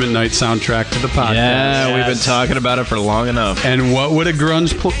Judgment Night soundtrack to the podcast. Yeah, we've been talking about it for long enough. And what would a what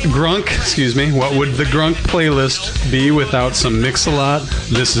would the grunk playlist be without some Mix-a-Lot?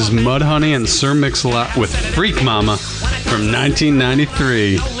 This is Mudhoney and Sir Mix-a-Lot with Freak Mama from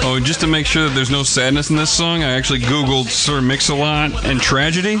 1993. Oh, just to make sure that there's no sadness in this song, I actually Googled Sir Mix-a-Lot and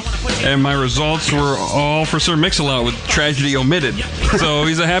Tragedy, and my results were all for Sir Mix-a-Lot with Tragedy omitted. So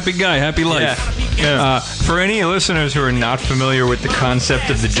he's a happy guy, happy life. Yeah. For any listeners who are not familiar with the concept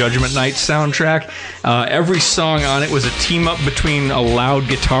of the Judgment Night soundtrack, every song on it was a team-up between a loud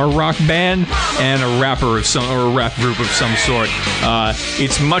guitar rock band and a rapper of some, or a rap group of some sort.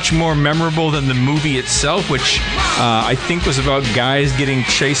 It's much more memorable than the movie itself, which I think was about guys getting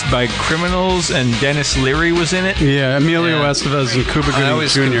chased by criminals, and Dennis Leary was in it. Yeah, Emilio Estevez and Cuba Gooding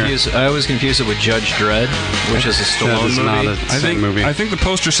Jr. I always confuse it with Judge Dredd, which is a Stallone movie. Not a movie. I think the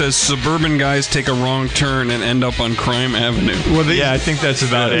poster says suburban guys take a wrong turn and end up on Crime Avenue. Well, I think that's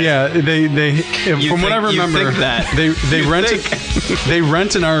about it. Yeah, from what I remember, they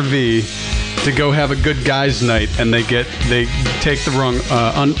rent an RV to go have a good guys' night, and they take the wrong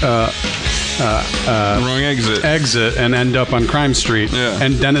wrong exit and end up on Crime Street. Yeah.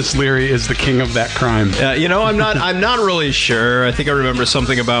 And Dennis Leary is the king of that crime. I'm not really sure. I think I remember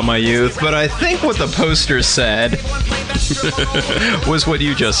something about my youth, but I think what the poster said was what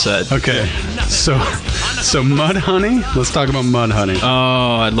you just said. Okay, so Mudhoney. Let's talk about Mudhoney.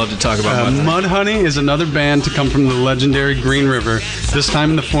 Oh, I'd love to talk about Mudhoney. Mudhoney is another band to come from the legendary Green River. This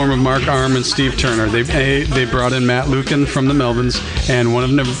time in the form of Mark Arm and Steve Turner. They brought in Matt Lukin from the Melvins and one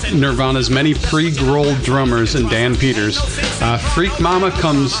of Nirvana's many pre-Grohl drummers in Dan Peters. Freak Mama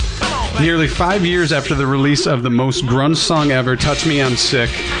comes nearly 5 years after the release of the most grunge song ever, Touch Me I'm Sick,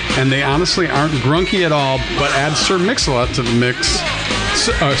 and they honestly aren't grunky at all, but add Sir Mix-a-Lot to the mix.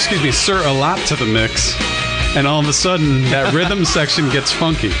 Sir a lot to the mix. And all of a sudden, that rhythm section gets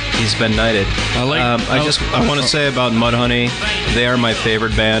funky. He's been knighted. I want to say about Mudhoney, they are my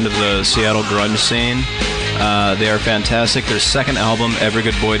favorite band of the Seattle grunge scene. They are fantastic. Their second album, Every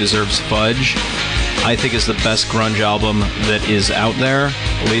Good Boy Deserves Fudge, I think is the best grunge album that is out there.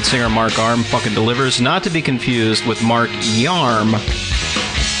 Lead singer Mark Arm fucking delivers. Not to be confused with Mark Yarm,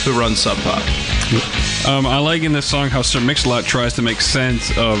 who runs Sub Pop. I like in this song how Sir Mix-a-Lot tries to make sense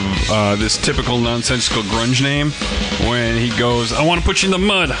of this typical nonsensical grunge name when he goes, I want to put you in the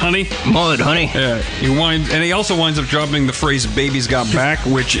mud, honey. Mud, honey. Yeah, he also winds up dropping the phrase "baby's got back,"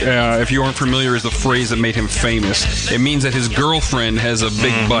 which, if you aren't familiar, is the phrase that made him famous. It means that his girlfriend has a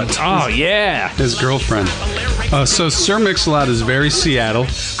big butt. Oh, yeah. His girlfriend. So Sir Mix-a-Lot is very Seattle.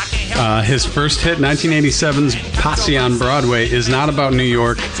 His first hit, 1987's Posse on Broadway, is not about New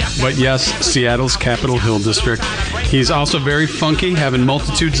York, but yes, Seattle's Capitol Hill District. He's also very funky, having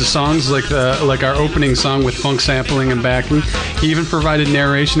multitudes of songs like our opening song with funk sampling and backing. He even provided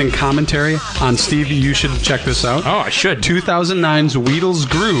narration and commentary on Steve. You should check this out. Oh, I should. 2009's Wheatl's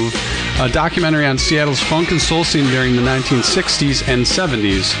Groove, a documentary on Seattle's funk and soul scene during the 1960s and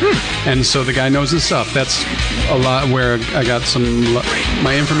 70s. And so the guy knows his stuff. That's a lot where I got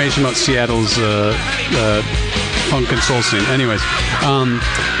my information about Seattle's funk and soul scene. Anyways,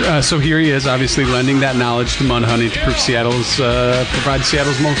 so here he is, obviously lending that knowledge to Mudhoney to provide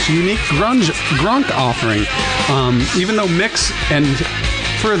Seattle's most unique grunk offering. Even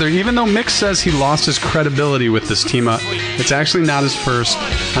though Mix says he lost his credibility with this team up, it's actually not his first.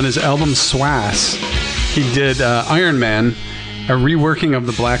 On his album Swass, he did Iron Man, a reworking of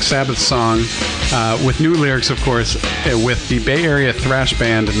the Black Sabbath song with new lyrics, of course, with the Bay Area thrash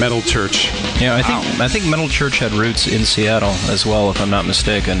band Metal Church. Yeah, I think Metal Church had roots in Seattle as well, if I'm not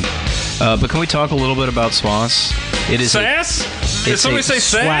mistaken. But can we talk a little bit about Swass? It is Sass? Did somebody say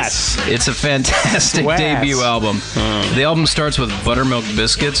Sass? It's a fantastic debut album. The album starts with Buttermilk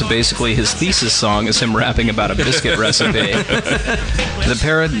Biscuits. Basically, his thesis song is him rapping about a biscuit recipe. The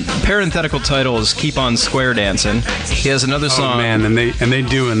parenthetical title is Keep On Square Dancing. He has another song. Oh, man, and they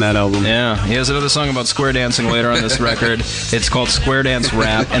do in that album. Yeah, he has another song about square dancing later on this record. It's called Square Dance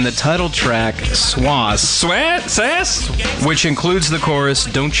Rap, and the title track, Swass. Sass? Which includes the chorus,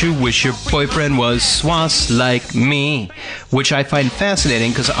 Don't you wish your boyfriend was swass like me? Which I find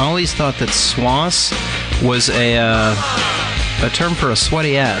fascinating because I always thought that swass was a term for a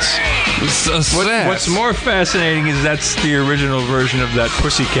sweaty ass. What's more fascinating is that's the original version of that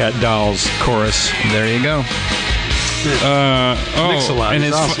Pussycat Dolls chorus. There you go. Mix-a-Lot. And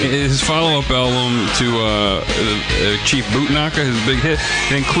Awesome. his follow-up album to Chief Bootnaka, his big hit,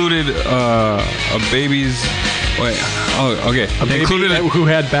 it included a baby's. Wait, oh, okay. Included who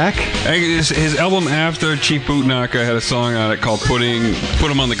had back? His album after Chief Bootnaka had a song on it called "Put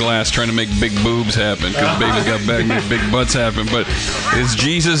 'Em on the Glass," trying to make big boobs happen because babies got back, make big butts happen. But as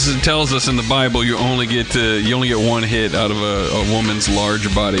Jesus tells us in the Bible, you only get one hit out of a woman's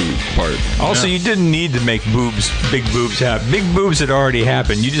large body part. Also, you didn't need to make big boobs happen. Big boobs had already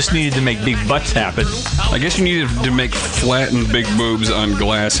happened. You just needed to make big butts happen. I guess you needed to make flattened big boobs on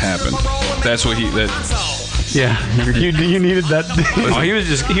glass happen. That's what Yeah, you needed that. Oh, he was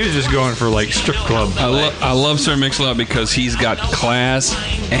just going for like strip club. I love Sir Mix-a-Lot because he's got class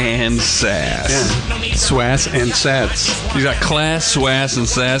and sass. Yeah. Swass and Sats. He's got class, swass, and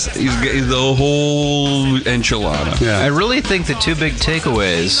sass. He's the whole enchilada. Yeah. I really think the two big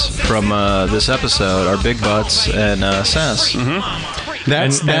takeaways from this episode are big butts and sass. Mm-hmm.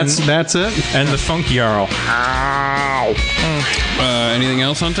 That's it. And the funk Jarl. Anything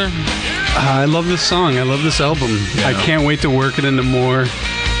else, Hunter? I love this song. I love this album. Yeah. I can't wait to work it into more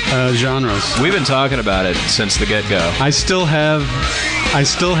genres. We've been talking about it since the get-go. I still have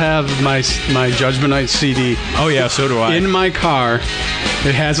my Judgment Night CD. Oh yeah, so do I. In my car.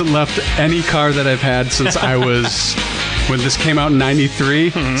 It hasn't left any car that I've had since I was when this came out in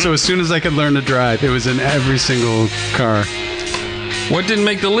 '93. Mm-hmm. So as soon as I could learn to drive, it was in every single car. What didn't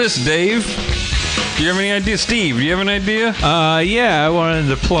make the list, Dave? Do you have any idea, Steve? Do you have an idea? Yeah, I wanted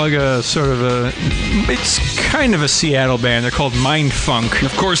to plug a sort of a. It's kind of a Seattle band. They're called Mind Funk.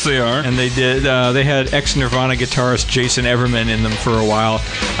 Of course they are. And they did. They had ex-Nirvana guitarist Jason Everman in them for a while.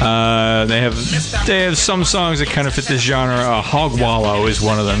 They have some songs that kind of fit this genre. Hog Wallow is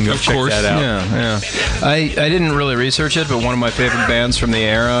one of them. Go check that out. Yeah. I didn't really research it, but one of my favorite bands from the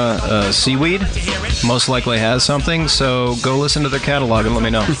era, Seaweed, most likely has something. So go listen to their catalog and let me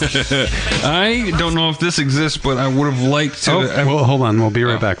know. I don't know if this exists, but I would have liked to. Well, hold on. We'll be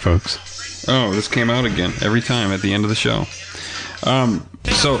right back, folks. Oh, this came out again every time at the end of the show.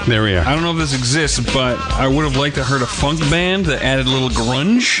 So there we are. I don't know if this exists, but I would have liked to heard a funk band that added a little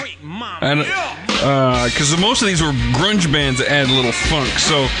grunge. Because most of these were grunge bands that added a little funk,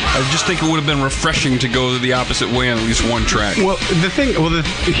 so I just think it would have been refreshing to go the opposite way on at least one track. Well,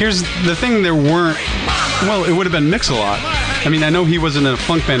 here's the thing. There weren't. Well, it would have been Mix-a-Lot. I mean, I know he wasn't in a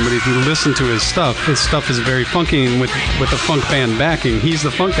funk band, but if you listen to his stuff is very funky, and with the funk band backing, he's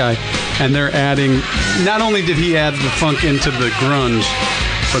the funk guy, and they're adding. Not only did he add the funk into the grunge,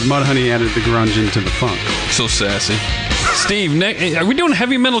 but Mudhoney added the grunge into the funk. So sassy. Steve, are we doing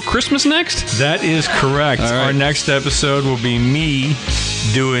Heavy Metal Christmas next? That is correct. All right. Our next episode will be me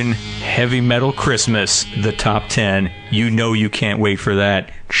doing Heavy Metal Christmas, the top 10. You know you can't wait for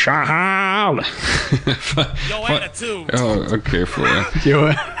that. Child. Yo, attitude. Oh, okay, for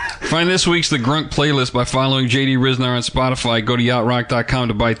you. Find this week's The Grunt playlist by following JD Riznar on Spotify. Go to yachtrock.com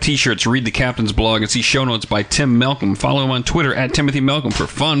to buy t-shirts, read the Captain's blog, and see show notes by Tim Malcolm. Follow him on Twitter at Timothy Malcolm for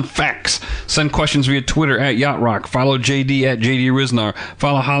fun facts. Send questions via Twitter at yachtrock. Follow JD at JD Riznar.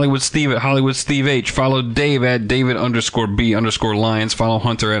 Follow Hollywood Steve at Hollywood Steve H. Follow Dave at David_B_Lions. Follow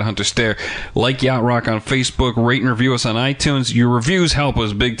Hunter at Hunter Stare. Like Yacht Rock on Facebook. Rate and review us on iTunes. Your reviews help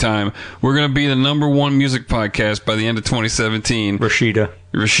us big time. We're going to be the #1 music podcast by the end of 2017.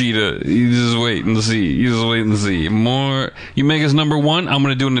 Rashida, you just wait and see. More, you make us #1, I'm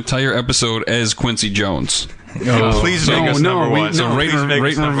going to do an entire episode as Quincy Jones. Please make us #1. So rate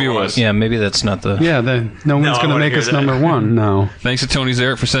and review us. Yeah, maybe that's not the... Yeah, no one's going to make us #1, no. Thanks to Tony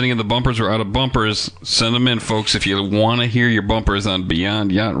Zarek for sending in the bumpers. We're out of bumpers. Send them in, folks, if you want to hear your bumpers on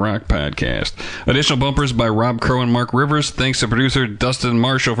Beyond Yacht Rock Podcast. Additional bumpers by Rob Crow and Mark Rivers. Thanks to producer Dustin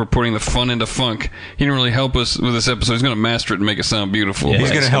Marshall for putting the fun into funk. He didn't really help us with this episode. He's going to master it and make it sound beautiful. Yeah,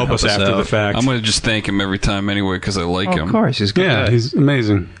 He's going to help us after the fact. I'm going to just thank him every time anyway because I like him. Of course, he's good. Yeah, he's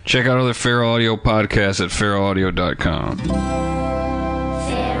amazing. Check out other Feral Audio podcasts at feralaudio.com.